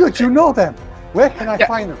 Oh, good, you know them. Where can I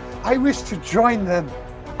find them? I wish to join them.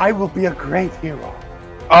 I will be a great hero.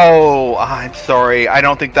 Oh, I'm sorry. I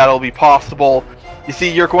don't think that'll be possible. You see,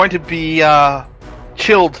 you're going to be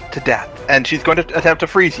chilled to death, and she's going to attempt to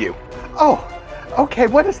freeze you. Oh, okay.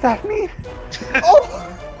 What does that mean? Oh.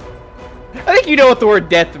 I think you know what the word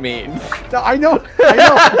death means. No, I know.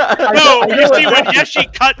 You see, when Yeshi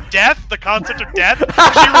cut death, the concept of death,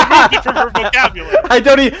 she removed it from her vocabulary. I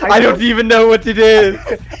don't even know what it is.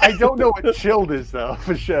 I don't know what chilled is though,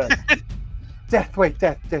 for sure. Death. Wait,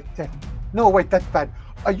 death. No, wait, that's bad.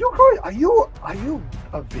 Are you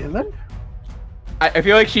a villain? I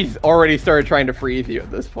feel like she's already started trying to freeze you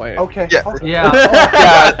at this point. Okay. Yeah. Okay. Yeah.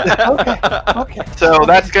 Okay. So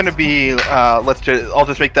that's going to be. I'll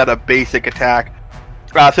just make that a basic attack.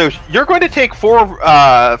 So you're going to take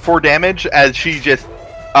 4 damage as she just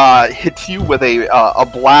hits you with a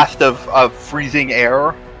blast of freezing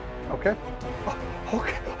air. Okay.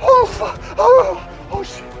 Okay. Oh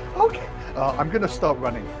shit. Okay. I'm gonna start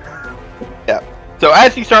running. Yeah. So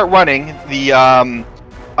as you start running, the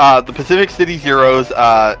Pacific City Zeros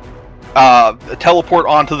teleport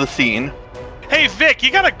onto the scene. Hey, Vic, you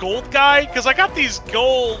got a gold guy? Because I got these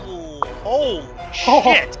gold. Holy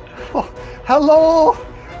shit. Oh, hello.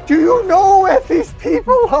 Do you know where these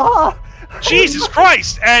people are? Jesus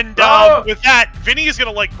Christ! And with that, Vinny is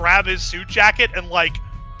gonna like grab his suit jacket and like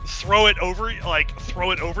throw it over you.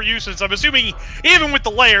 Since I'm assuming even with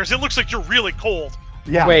the layers, it looks like you're really cold.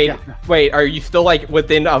 Yeah. Wait. Are you still like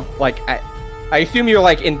within I assume you're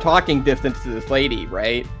like in talking distance to this lady,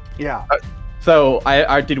 right? Yeah. So,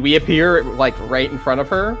 did we appear like right in front of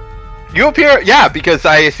her? You appear, yeah, because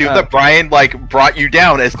I assume that Brian like brought you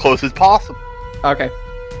down as close as possible. Okay.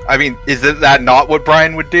 I mean, is that not what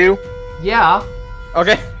Brian would do? Yeah.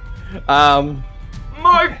 Okay.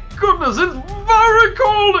 My goodness, it's very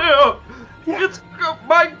cold here. Yeah.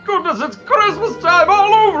 My goodness, it's Christmas time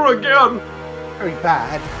all over again. Very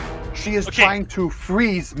bad. She is trying to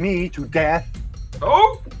freeze me to death.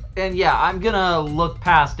 Oh. And yeah, I'm gonna look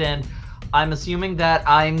past, and I'm assuming that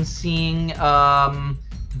I'm seeing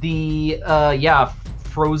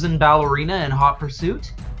frozen ballerina in Hot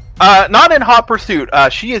Pursuit? Not in Hot Pursuit.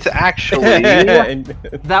 She is actually.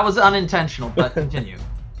 That was unintentional, but continue.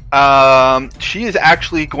 She is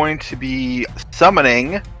actually going to be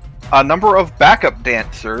summoning a number of backup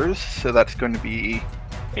dancers. So that's going to be.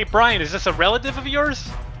 Hey, Brian, is this a relative of yours?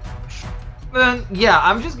 Then, yeah,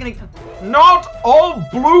 I'm just gonna... Not all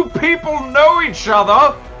blue people know each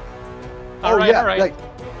other! All right.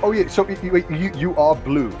 So you are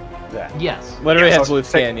blue then? Yes. Literally So has blue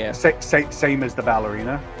skin, yeah. Same as the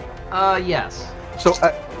ballerina. Yes. So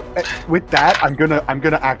with that, I'm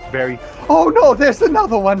gonna act very. Oh no, there's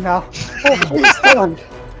another one now. Oh please don't.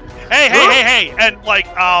 Hey! And like,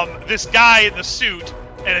 this guy in the suit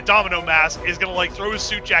and a domino mask is gonna like throw his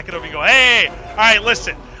suit jacket over and go, hey, all right,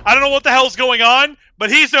 listen, I don't know what the hell's going on,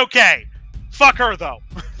 but he's okay. Fuck her though.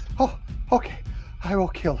 Oh, okay. I will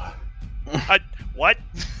kill her. What?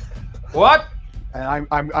 What? And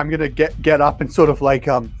I'm gonna get up and sort of like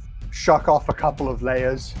shuck off a couple of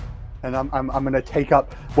layers, and I'm gonna take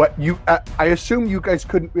up what you. I assume you guys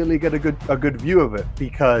couldn't really get a good view of it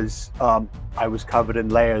because I was covered in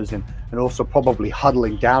layers and also probably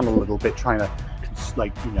huddling down a little bit, trying to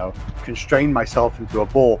constrain myself into a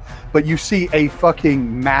ball. But you see a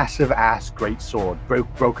fucking massive ass greatsword,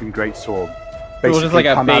 broken greatsword. It was just like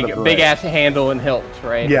a big ass handle and hilt,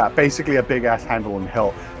 right? Yeah, basically a big ass handle and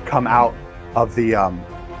hilt come out of the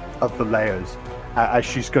layers as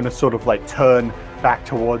she's gonna sort of like turn back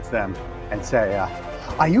towards them and say,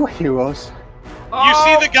 "Are you heroes?" You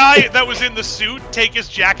see the guy that was in the suit take his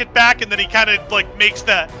jacket back, and then he kind of like makes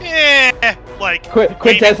the like.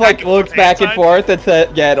 Quintess like looks back and forth and says,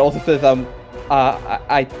 "Yeah." It also says,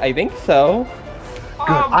 I think so."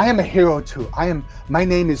 Good. I am a hero too. My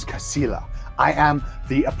name is Kasila. I am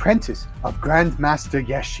the apprentice of Grandmaster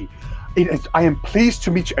Yeshi. I am pleased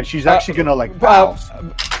to meet you. And she's actually gonna like bow.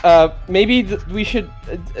 Maybe we should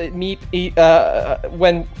meet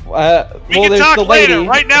when. We can talk later.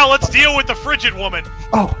 Right now, let's deal with the frigid woman.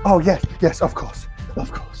 Oh yes, of course.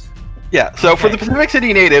 Yeah. So for the Pacific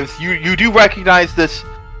City natives, you do recognize this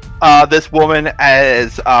woman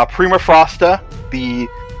as Prima Frosta, the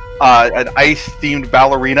an ice-themed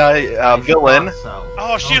ballerina villain.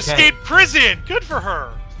 Oh, she escaped prison. Good for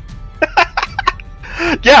her.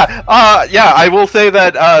 Yeah. I will say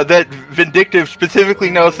that that Vindictive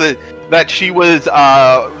specifically knows that she was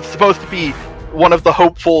supposed to be one of the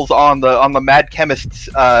hopefuls on the Mad Chemist's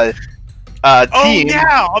team. Oh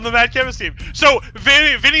yeah, on the Mad Chemist team. So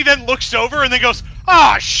Vinny then looks over and then goes,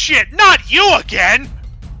 "Ah, shit, not you again."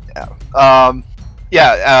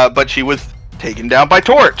 Yeah. But she was taken down by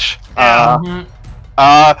Torch. Yeah.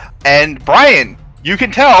 And Brian, you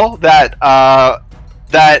can tell that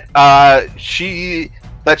she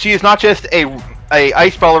is not just a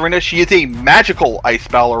ice ballerina. She is a magical ice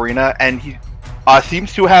ballerina, and he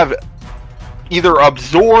seems to have either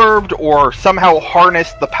absorbed or somehow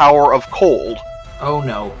harnessed the power of cold. Oh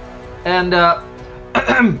no. And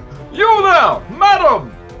you there,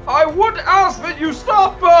 madam! I would ask that you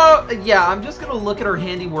stop, Yeah, I'm just gonna look at her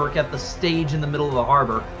handiwork at the stage in the middle of the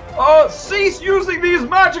harbor. Cease using these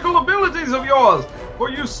magical abilities of yours, for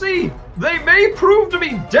you see, they may prove to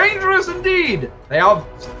be dangerous indeed. They have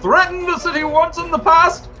threatened the city once in the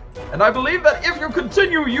past, and I believe that if you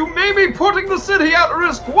continue, you may be putting the city at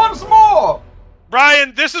risk once more.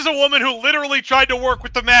 Brian, this is a woman who literally tried to work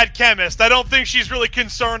with the Mad Chemist. I don't think she's really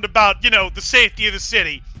concerned about, the safety of the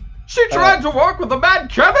city. She tried to work with the Mad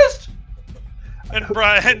Chemist? And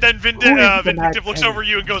then Vindictive looks over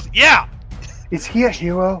you and goes, "Yeah." Is he a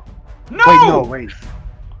hero? No! Wait.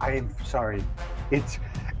 I am sorry.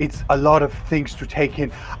 It's a lot of things to take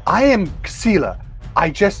in. I am Kasila.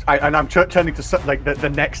 And I'm turning to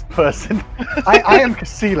the next person. I am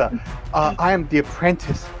Kasila. I am the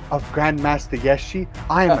apprentice of Grandmaster Yeshi.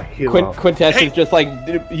 I am a hero. Quintess is just like,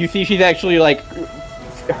 you see she's actually like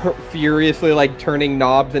furiously like turning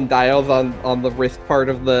knobs and dials on the wrist part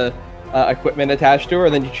of the equipment attached to her,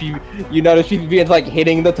 and then you notice she begins like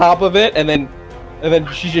hitting the top of it, and then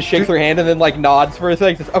she just shakes her hand and then like nods for a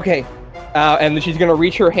second, says, "Okay," and then she's gonna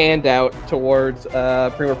reach her hand out towards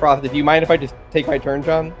Prima Frosta. Do you mind if I just take my turn,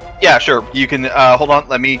 John? Yeah, sure. You can hold on.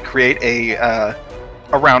 Let me create a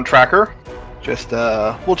round tracker.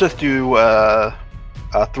 We'll just do a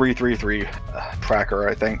 3-3-3 tracker,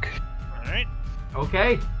 I think. All right.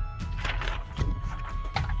 Okay.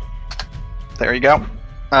 There you go.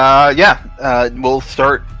 We'll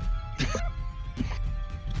start.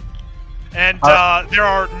 And there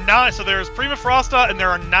are 9. So there's Prima Frosta, and there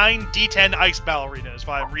are 9 D10 ice ballerinas. If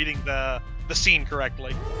I'm reading the scene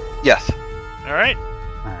correctly. Yes. All right.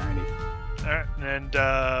 Alrighty. All right. And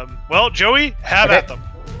Joey, have at them.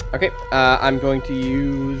 Okay, I'm going to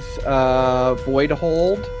use Void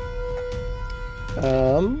Hold.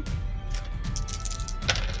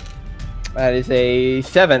 That is a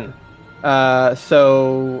 7.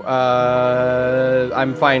 So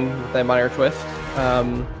I'm fine with that minor twist.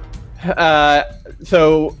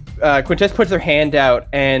 So Quintess puts her hand out,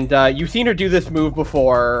 and you've seen her do this move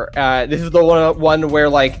before. This is the one where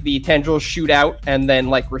like the tendrils shoot out and then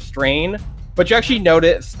like restrain. But you actually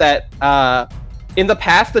notice that in the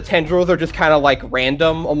past, the tendrils are just kind of like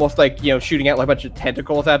random, almost like, shooting out like a bunch of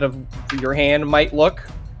tentacles out of your hand might look.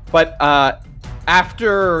 But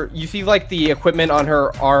after you see like the equipment on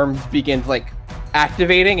her arms begins like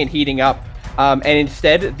activating and heating up, and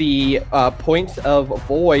instead the points of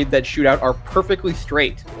void that shoot out are perfectly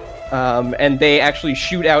straight, and they actually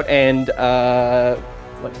shoot out and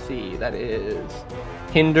let's see, that is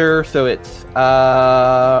hinder, so it's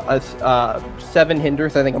 7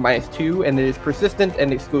 hinders, I think a -2, and it is persistent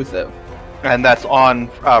and exclusive. And that's on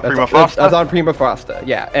Prima Frosta? That's on Prima Frosta,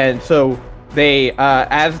 yeah. And so they,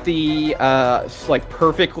 as the like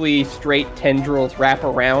perfectly straight tendrils wrap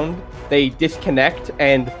around, they disconnect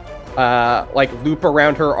and like loop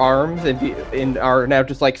around her arms and are now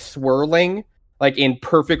just like swirling, like in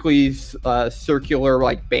perfectly circular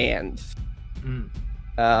like bands.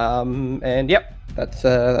 And yep, that's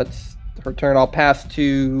her turn. I'll pass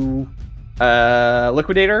to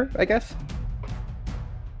Liquidator, I guess.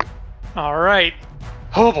 All right.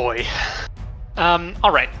 Oh boy.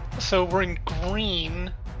 All right. So we're in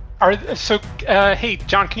green. Hey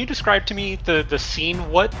John, can you describe to me the scene?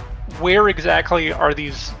 Where exactly are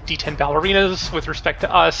these D10 ballerinas with respect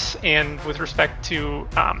to us and with respect to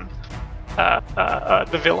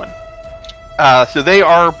the villain? So they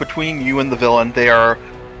are between you and the villain. They are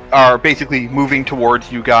basically moving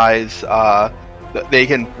towards you guys.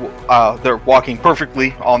 They're walking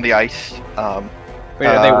perfectly on the ice. Wait,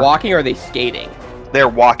 are they walking or are they skating? They're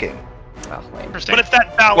walking. Oh, lame. But it's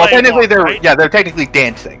that ballet. Well, technically right? they're technically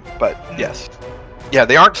dancing, but yes, yeah,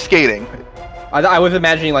 they aren't skating. I was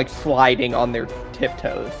imagining like sliding on their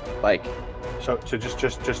tiptoes, like. So just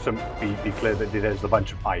to be clear, that there's a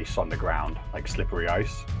bunch of ice on the ground, like slippery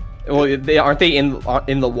ice. Well, aren't they in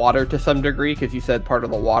the water to some degree? Because you said part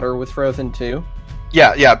of the water was frozen too.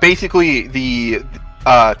 Yeah. Basically, you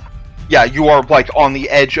are like on the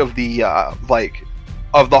edge of the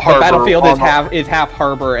of the harbor. The battlefield is half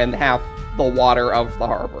harbor and half the water of the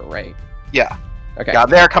harbor, right? Yeah. Okay. Yeah,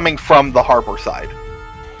 they're coming from the harbor side,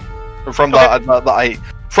 from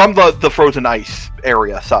the frozen ice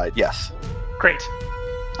area side. Yes. Great.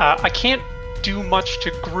 I can't do much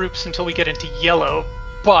to groups until we get into yellow,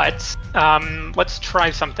 but let's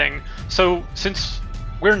try something. So since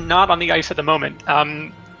we're not on the ice at the moment,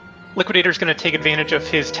 Liquidator's going to take advantage of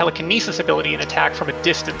his telekinesis ability and attack from a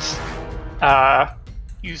distance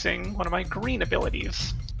using one of my green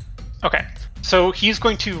abilities. Okay, so he's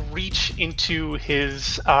going to reach into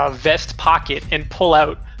his vest pocket and pull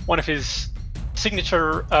out one of his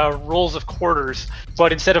signature rolls of quarters,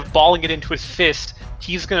 but instead of balling it into his fist,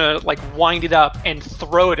 he's gonna like wind it up and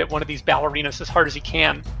throw it at one of these ballerinas as hard as he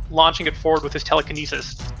can, launching it forward with his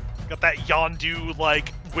telekinesis. Got that Yondu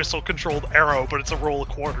like whistle-controlled arrow, but it's a roll of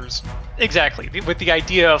quarters. Exactly, with the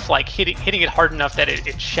idea of like hitting it hard enough that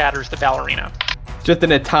it shatters the ballerina. It's just an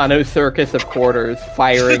Etano circus of quarters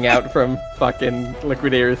firing out from fucking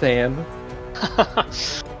Liquidator's hand.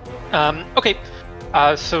 Okay,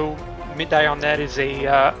 so mid die on that is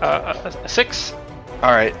a 6.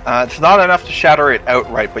 All right. It's not enough to shatter it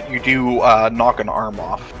outright, but you do knock an arm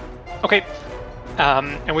off. Okay.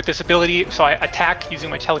 And with this ability, so I attack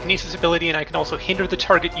using my telekinesis ability, and I can also hinder the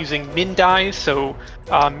target using min die. So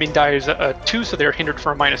min die is a 2, so they're hindered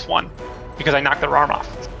for a -1 because I knocked their arm off.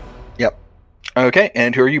 Yep. Okay.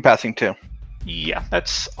 And who are you passing to? Yeah,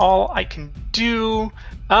 that's all I can do.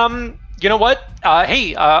 You know what?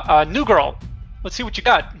 Hey, new girl, let's see what you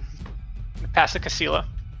got. Pass to Casilla.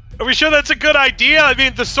 Are we sure that's a good idea? I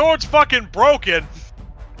mean, the sword's fucking broken.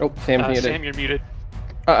 Oh, Sam's muted. Sam, you're muted.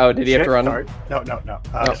 Uh-oh, did he have to run? Sorry. No. No.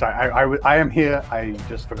 Sorry, I am here. I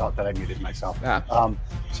just forgot that I muted myself. Ah.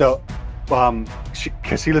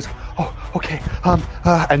 Casilla's. Oh, okay.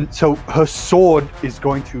 And so her sword is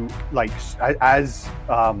going to like as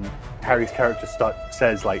Harry's character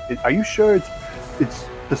says like, are you sure it's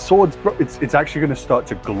the sword's it's actually going to start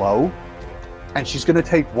to glow, and she's going to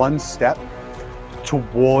take one step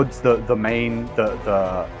towards the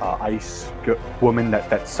ice woman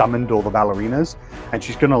that summoned all the ballerinas, and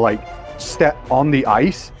she's gonna like step on the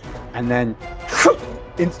ice and then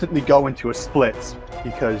instantly go into a splits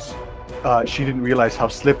because she didn't realize how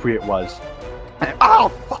slippery it was. And,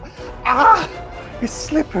 it's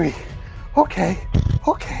slippery. Okay,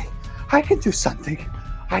 okay, I can do something.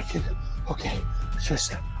 Okay,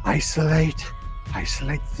 just isolate,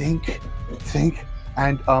 think.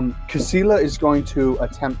 And Kasila is going to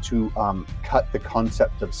attempt to cut the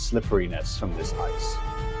concept of slipperiness from this ice.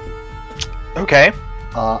 Okay.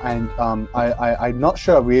 I'm not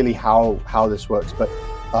sure really how this works, but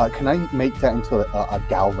can I make that into a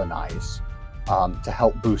galvanize to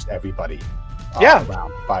help boost everybody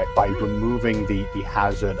around by removing the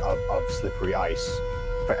hazard of slippery ice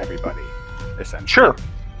for everybody, essentially? Sure.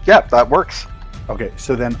 Yeah, that works. Okay,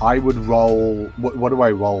 so then I would roll. What do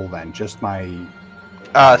I roll then? Just my.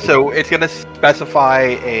 So it's going to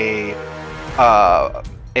specify a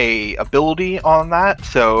ability on that,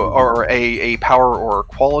 so or a power or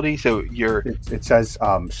quality. So It says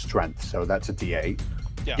strength, so that's a D8.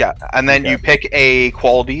 Yeah, and then you pick a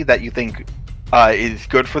quality that you think is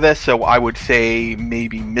good for this. So I would say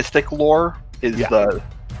maybe Mystic Lore is the.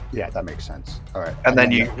 Yeah, that makes sense. All right, and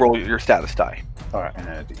then you roll your status die. All right, and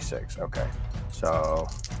then a D6. Okay, so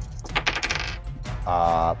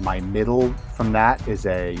my middle from that is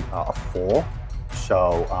a 4.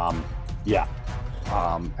 So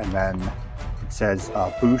and then it says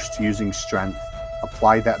boost using strength.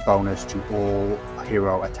 Apply that bonus to all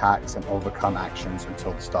hero attacks and overcome actions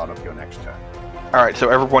until the start of your next turn. All right, so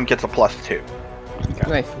everyone gets a +2. Okay.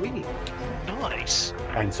 Nice. Sweet. Nice.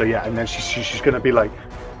 And so and then she's gonna be like,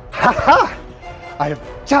 "Ha ha! I have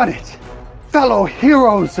done it, fellow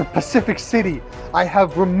heroes of Pacific City. I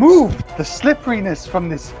have removed the slipperiness from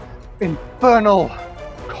this infernal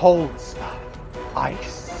cold stuff,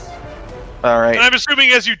 ice." All right. And I'm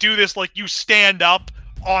assuming as you do this, like, you stand up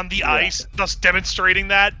on the ice, thus demonstrating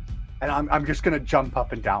that. And I'm just gonna jump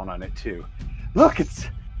up and down on it too. Look,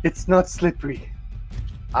 it's not slippery.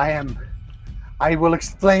 I will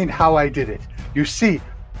explain how I did it. You see,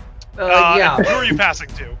 Yeah. Who are you passing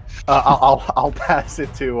to? I'll pass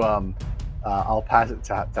it to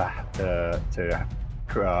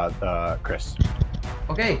Chris.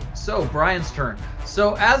 Okay, so Brian's turn.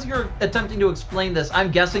 So as you're attempting to explain this,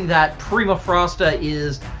 I'm guessing that Prima Frosta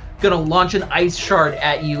is gonna launch an ice shard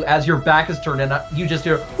at you as your back is turned, and you just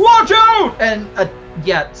hear, "Watch out!" And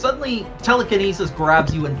suddenly telekinesis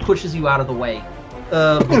grabs you and pushes you out of the way.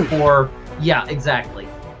 Before, yeah, exactly.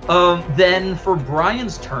 Then for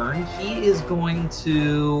Brian's turn, he is going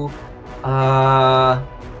to,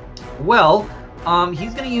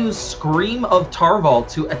 he's gonna use Scream of Tarval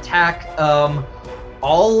to attack,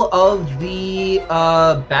 all of the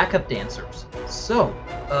backup dancers. So,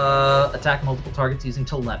 attack multiple targets using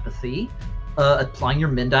telepathy, applying your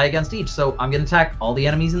min die against each. So I'm going to attack all the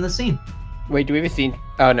enemies in the scene. Wait, do we have a scene?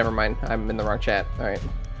 Oh, never mind. I'm in the wrong chat. All right.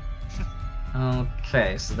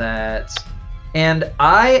 Okay, so that's... And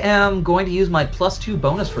I am going to use my +2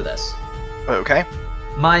 bonus for this. Okay.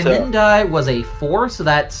 My min die was a 4, so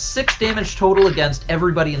that's 6 damage total against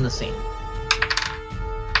everybody in the scene.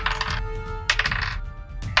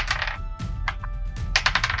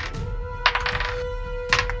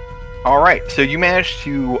 All right, so you managed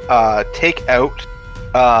to take out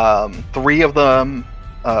 3 of them.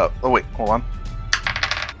 Wait, hold on.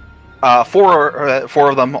 4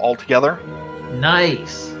 of them altogether.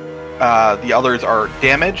 Nice. The others are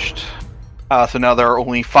damaged. So now there are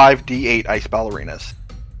only 5d8 ice ballerinas.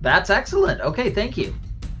 That's excellent. Okay, thank you.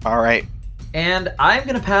 All right. And I'm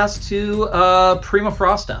going to pass to Prima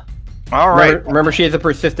Frosta. All right. Remember, she has a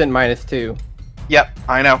persistent -2. Yep,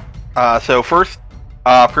 I know. So first,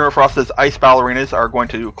 Prima Frosta's ice ballerinas are going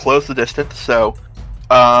to close the distance. So,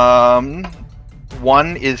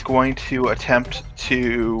 one is going to attempt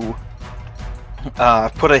to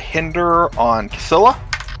put a hinder on Kasila.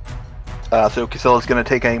 So Kasila is going to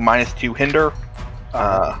take a -2 hinder.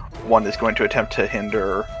 One is going to attempt to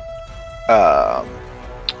hinder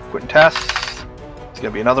Quintess. It's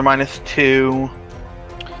going to be another -2.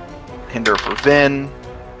 Hinder for Vin.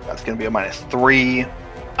 That's going to be a -3.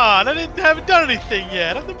 I haven't done anything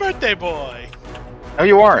yet. I'm the birthday boy. No,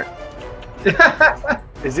 you aren't.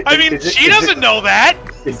 She doesn't know that.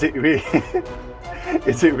 Is it really?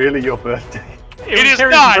 Is it really your birthday? It was is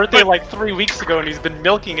Harry's not, birthday but- like 3 weeks ago, and he's been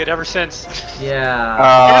milking it ever since.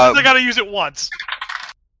 Yeah. I gotta use it once.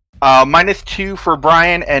 -2 for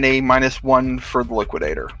Brian and a -1 for the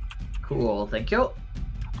Liquidator. Cool, thank you.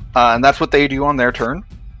 And that's what they do on their turn.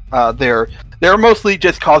 They're mostly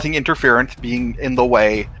just causing interference, being in the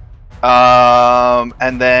way.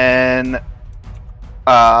 And then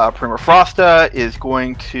Prima Frosta is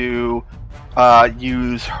going to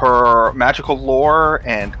use her magical lore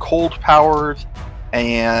and cold powers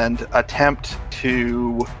and attempt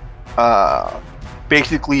to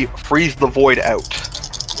basically freeze the void out.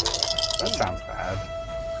 That sounds bad.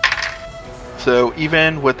 So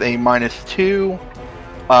even with a -2,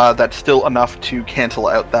 that's still enough to cancel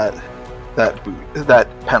out that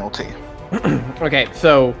penalty. Okay,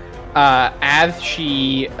 so as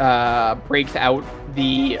she breaks out,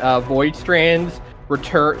 the void strands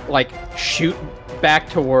shoot back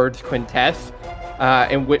towards Quintess,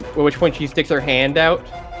 at which point she sticks her hand out,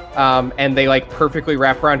 and they perfectly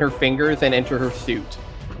wrap around her fingers and enter her suit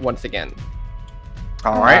once again.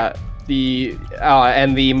 All right.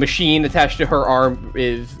 And the machine attached to her arm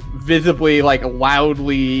is visibly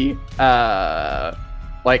loudly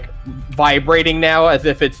vibrating now, as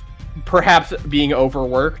if it's perhaps being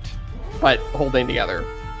overworked, but holding together.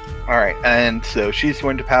 All right, and so she's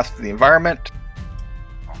going to pass to the environment.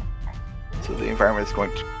 So the environment is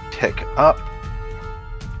going to tick up.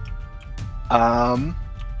 And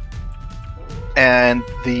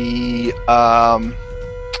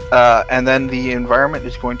then the environment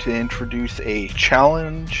is going to introduce a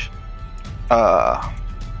challenge on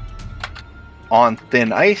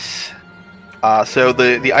thin ice. So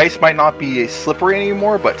the ice might not be slippery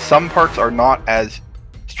anymore, but some parts are not as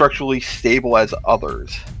structurally stable as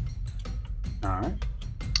others. All right.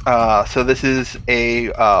 So this is a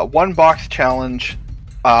 1-box challenge.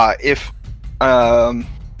 And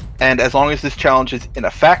as long as this challenge is in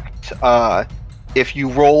effect, if you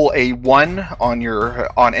roll a 1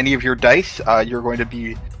 on any of your dice, you're going to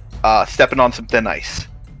be stepping on some thin ice.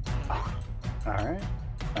 All right.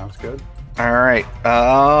 Sounds good. All right.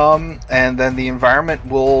 And then the environment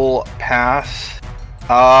will pass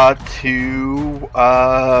to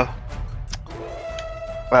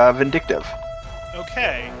Vindictive.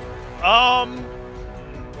 Okay.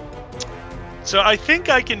 So I think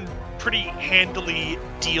I can pretty handily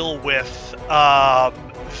deal with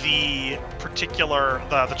the particular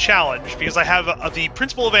the challenge, because I have the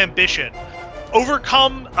principle of ambition.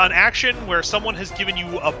 Overcome an action where someone has given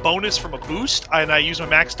you a bonus from a boost, and I use my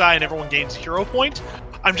max die and everyone gains a hero point.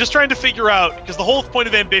 I'm just trying to figure out, because the whole point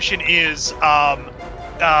of ambition is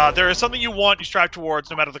there is something you want, you strive towards,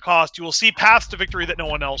 no matter the cost. You will see paths to victory that no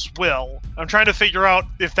one else will. I'm trying to figure out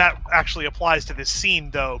if that actually applies to this scene,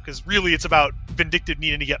 though, because really it's about Vindictive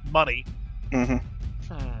needing to get money. Mm-hmm.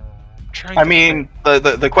 I mean,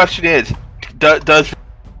 the question is, does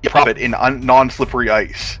he profit in non-slippery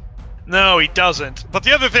ice? No, he doesn't. But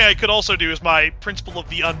the other thing I could also do is my principle of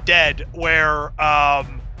the undead, where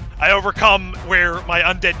I overcome where my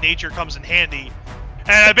undead nature comes in handy.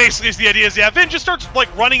 And basically, the idea is, Vin just starts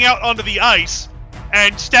running out onto the ice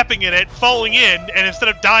and stepping in it, falling in, and instead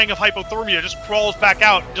of dying of hypothermia, just crawls back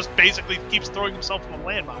out and just basically keeps throwing himself in the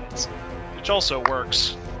landmines, which also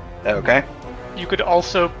works. Okay. You could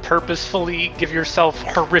also purposefully give yourself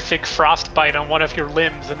horrific frostbite on one of your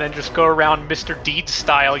limbs and then just go around Mr. Deeds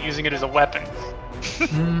style using it as a weapon.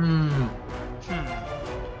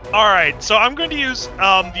 Alright, so I'm going to use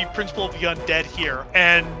the principle of the undead here,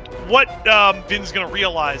 and what Vin's going to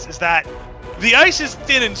realize is that the ice is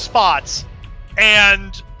thin in spots,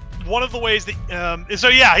 and one of the ways that...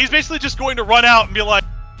 he's basically just going to run out and be like,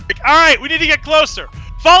 alright, we need to get closer!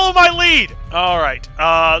 Follow my lead! Alright,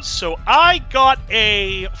 so I got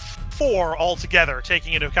a 4 altogether,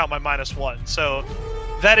 taking into account my -1. So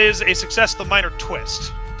that is a success, the minor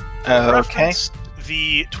twist. Okay.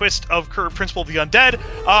 The twist of Principle of the Undead.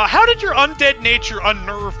 How did your undead nature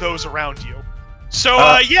unnerve those around you? So,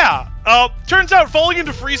 turns out falling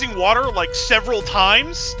into freezing water, several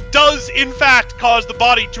times, does, in fact, cause the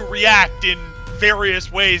body to react in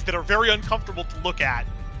various ways that are very uncomfortable to look at.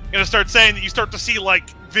 I'm gonna start saying that you start to see,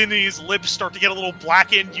 Vinny's lips start to get a little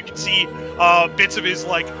blackened. You can see bits of his,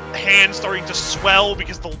 hands starting to swell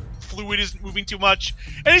because the fluid isn't moving too much.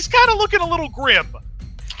 And he's kind of looking a little grim.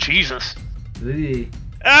 Jesus.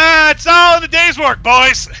 It's all in the day's work,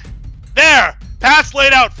 boys. There, path's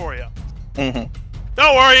laid out for you. Mm-hmm.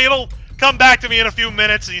 Don't worry, it'll come back to me in a few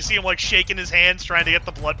minutes, and you see him shaking his hands, trying to get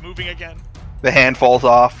the blood moving again. The hand falls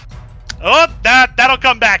off. Oh, that'll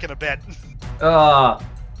come back in a bit.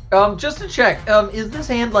 Just to check, is this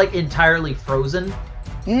hand entirely frozen?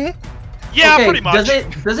 Mm-hmm. Yeah, okay, pretty much.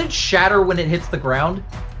 Does it shatter when it hits the ground?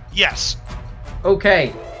 Yes.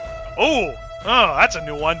 Okay. Oh, that's a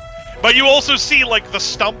new one. But you also see, the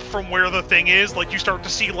stump from where the thing is. You start to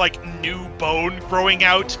see, new bone growing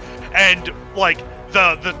out. And,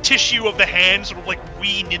 the tissue of the hand sort of,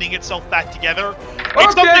 re-knitting itself back together.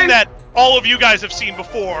 It's something that all of you guys have seen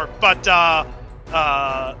before. But,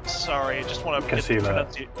 sorry, I just want to...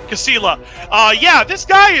 Casilla. Yeah, this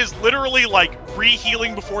guy is literally,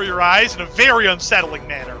 re-healing before your eyes in a very unsettling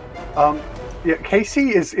manner. Yeah,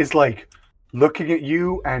 Casey is looking at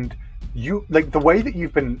you, and you the way that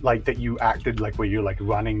you've been that you acted where you're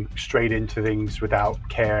running straight into things without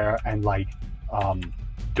care, and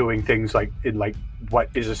doing things like in like what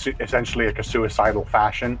is essentially like a suicidal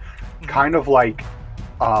fashion, kind of like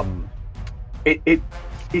it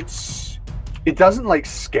doesn't like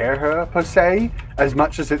scare her per se as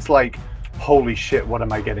much as it's like, holy shit, what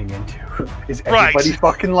am I getting into? Is everybody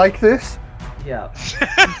fucking like this? Yeah.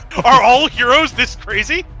 Are all heroes this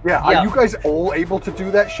crazy? Yeah, are you guys all able to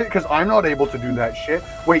do that shit? Because I'm not able to do that shit.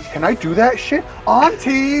 Wait, can I do that shit?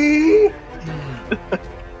 Auntie!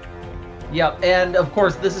 Yep, and of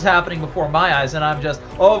course this is happening before my eyes, and I'm just,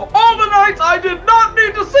 of all the nights, I did not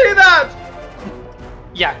need to see that!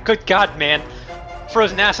 Yeah, good God, man.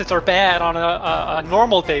 Frozen assets are bad on a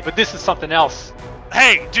normal day, but this is something else.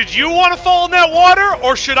 Hey, did you want to fall in that water,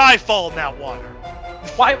 or should I fall in that water?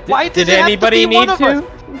 Why Did does it anybody have to be need one of to?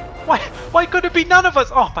 us? Why could it be none of us?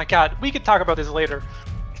 Oh my God, we can talk about this later.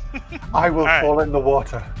 I will right. fall in the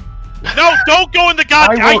water. No, don't go in the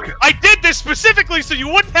goddamn. will- I did this specifically so you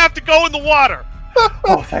wouldn't have to go in the water.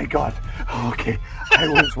 Oh, thank God. Okay, I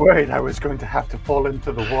was worried I was going to have to fall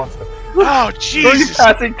into the water. Oh, Jesus.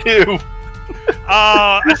 Passing two.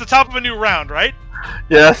 It's the top of a new round, right?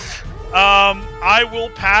 Yes. I will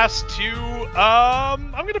pass to,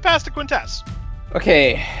 I'm gonna pass to Quintess.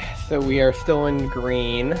 Okay, so we are still in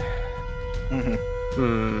green.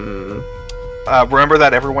 Remember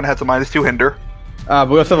that everyone has a -2 hinder. But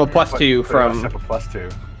we also have a +2 But I also from. have a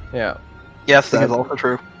 +2. Yeah. Yes, that is also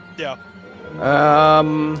true. Yeah.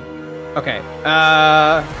 Okay.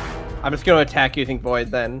 I'm just gonna attack using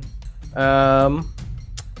Void then.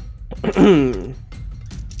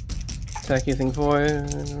 Attack using Void,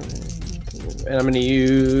 and I'm gonna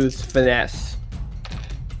use Finesse.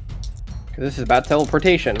 Cause this is about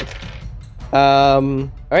teleportation.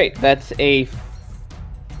 Alright, that's a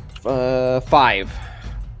 5,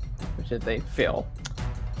 which is a fail.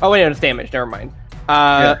 Oh wait, no, it's damage. Never mind.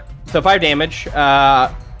 So 5 damage.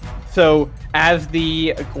 So as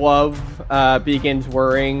the glove begins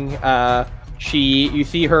whirring, you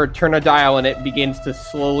see her turn a dial, and it begins to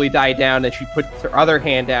slowly die down. And she puts her other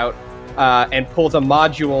hand out and pulls a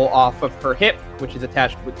module off of her hip, which is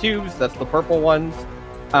attached with tubes. That's the purple ones.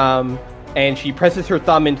 And she presses her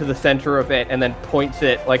thumb into the center of it, and then points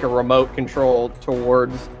it like a remote control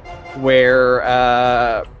towards where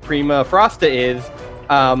Prima Frosta is.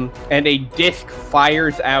 And a disc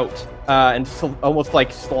fires out and almost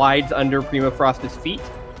like slides under Prima Frosta's feet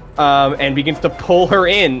and begins to pull her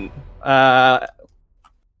in.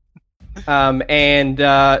 And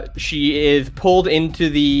she is pulled into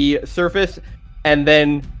the surface, and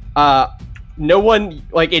then no one,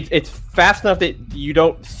 like, it's fast enough that you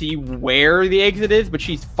don't see where the exit is, but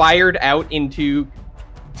she's fired out into.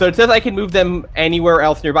 So it says I can move them anywhere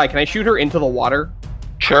else nearby. Can I shoot her into the water?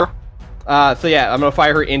 Sure. So yeah, I'm gonna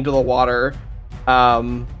fire her into the water,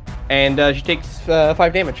 and she takes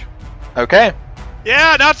 5 damage. Okay.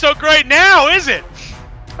 Yeah, not so great now, is it?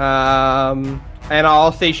 And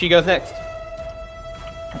I'll say she goes next.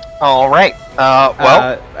 All right.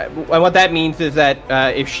 And what that means is that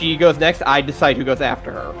if she goes next, I decide who goes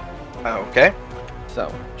after her. Okay.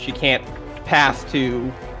 So she can't pass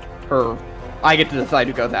to her. I get to decide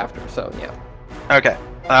who goes after. So yeah. Okay.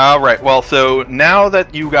 All right. Well, so now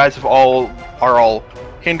that you guys are all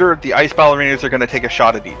hindered, the ice ballerinas are going to take a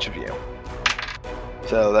shot at each of you.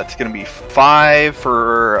 So that's going to be 5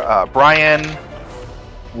 for Brian,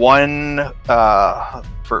 1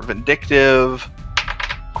 for Vindictive,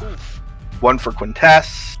 1 for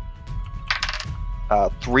Quintess,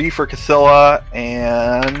 3 for Casilla,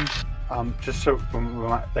 and just so,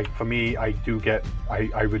 like, for me, I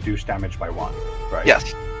reduce damage by 1, right?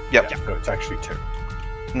 yes, yep. Yeah, so it's actually 2.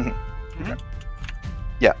 Mm-hmm.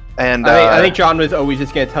 Yeah, and I think John was always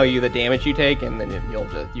just going to tell you the damage you take, and then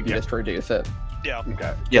you can just reduce it. Yeah.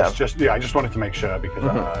 Okay. Yeah. I just wanted to make sure because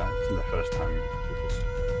it's the first time.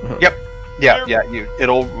 Yep. Yeah.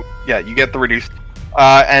 You get the reduced,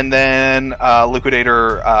 and then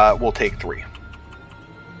Liquidator will take 3.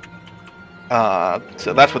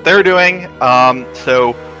 So that's what they're doing.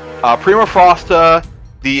 So Prima Frosta,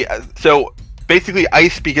 so basically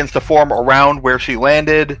ice begins to form around where she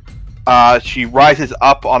landed. She rises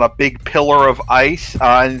up on a big pillar of ice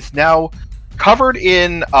and is now covered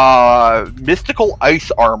in mystical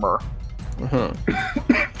ice armor.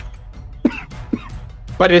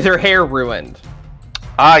 But is her hair ruined?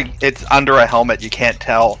 It's under a helmet. You can't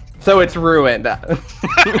tell. So it's ruined.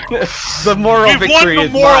 The moral We've victory won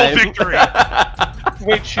is the moral mine. victory.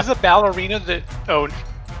 Wait, she's a ballerina that... Oh,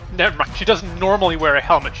 never mind. She doesn't normally wear a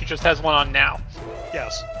helmet. She just has one on now.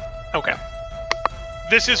 Yes. Okay.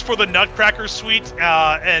 This is for the Nutcracker suite,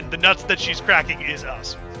 and the nuts that she's cracking is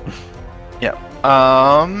us. Yeah.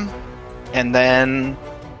 And then,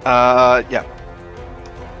 yeah.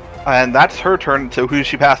 And that's her turn. So who does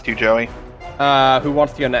she pass to, Joey? Who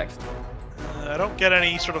wants to go next? I don't get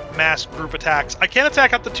any sort of mass group attacks. I can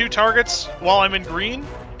attack up to 2 targets while I'm in green,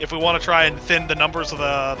 if we want to try and thin the numbers of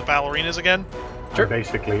the ballerinas again. Sure. I'm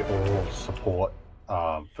basically all support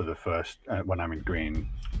for the first when I'm in green,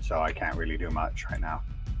 so I can't really do much right now.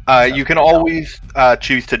 You can always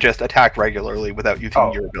choose to just attack regularly without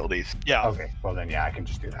using your abilities. Yeah. Okay, well then, yeah, I can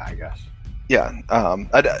just do that, I guess. Yeah.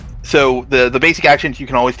 So the basic actions you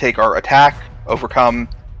can always take are attack, overcome,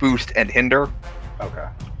 boost, and hinder. Okay.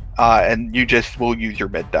 And you just will use your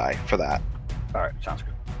mid die for that. All right, sounds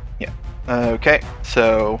good. Yeah. Okay.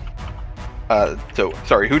 So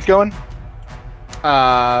sorry, who's going?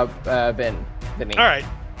 Vinny. All right.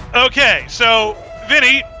 Okay, so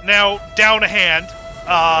Vinny, now down a hand,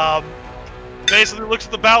 basically looks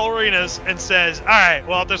at the ballerinas and says, all right,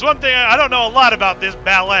 well, if there's one thing, I don't know a lot about this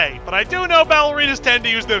ballet, but I do know ballerinas tend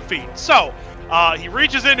to use their feet. So he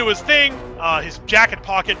reaches into his thing, his jacket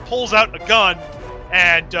pocket, pulls out a gun,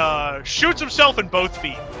 and shoots himself in both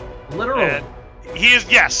feet. Literally. And he is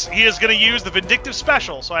going to use the Vindictive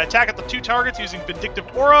Special. So I attack at the 2 targets using Vindictive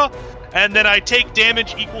Aura, and then I take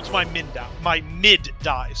damage equal to my mid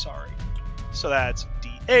die. Sorry. So that's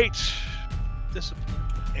D8, Discipline,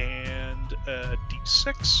 and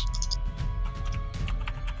D6.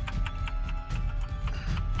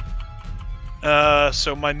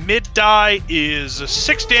 So my mid die is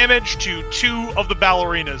 6 damage to 2 of the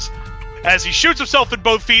ballerinas, as he shoots himself in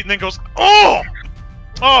both feet and then goes, oh!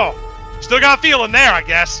 Still got a feeling there, I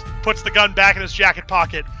guess. Puts the gun back in his jacket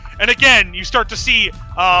pocket. And again, you start to see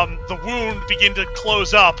the wound begin to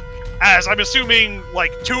close up, as I'm assuming,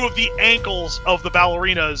 like, 2 of the ankles of the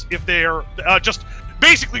ballerinas, if they're just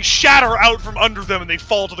basically shatter out from under them and they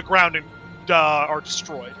fall to the ground and are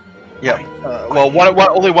destroyed. Yeah.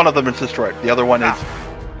 Only one of them is destroyed. The other one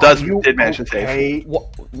did manage to save.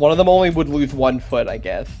 One of them only would lose 1 foot, I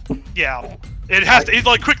guess. Yeah. It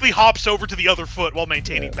like quickly hops over to the other foot while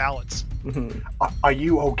maintaining balance. Mm-hmm. Are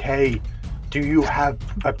you okay? Do you have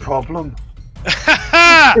a problem?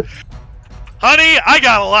 Honey, I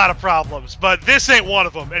got a lot of problems, but this ain't one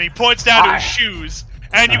of them. And he points down to his shoes,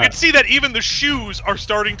 and you can see that even the shoes are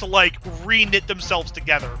starting to, like, re-knit themselves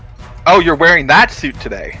together. Oh, you're wearing that suit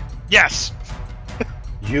today. Yes.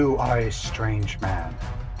 You are a strange man.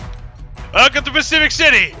 Welcome to Pacific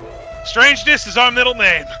City. Strangeness is our middle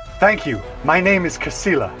name. Thank you. My name is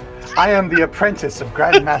Kasila. I am the apprentice of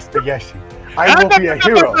Grandmaster Yeshi. I will be a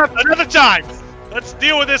hero. Another time. Let's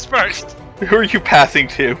deal with this first. Who are you passing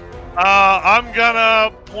to? I'm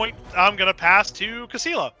gonna pass to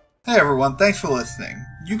Kasila. Hey everyone, thanks for listening.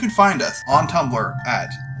 You can find us on Tumblr at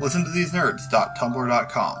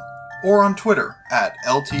listentothesenerds.tumblr.com or on Twitter at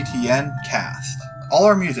LTTNcast. All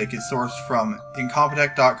our music is sourced from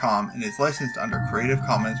Incompetech.com and is licensed under Creative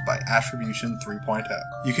Commons by Attribution 3.0.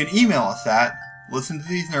 You can email us at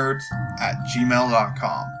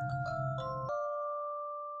listentothesenerds@gmail.com.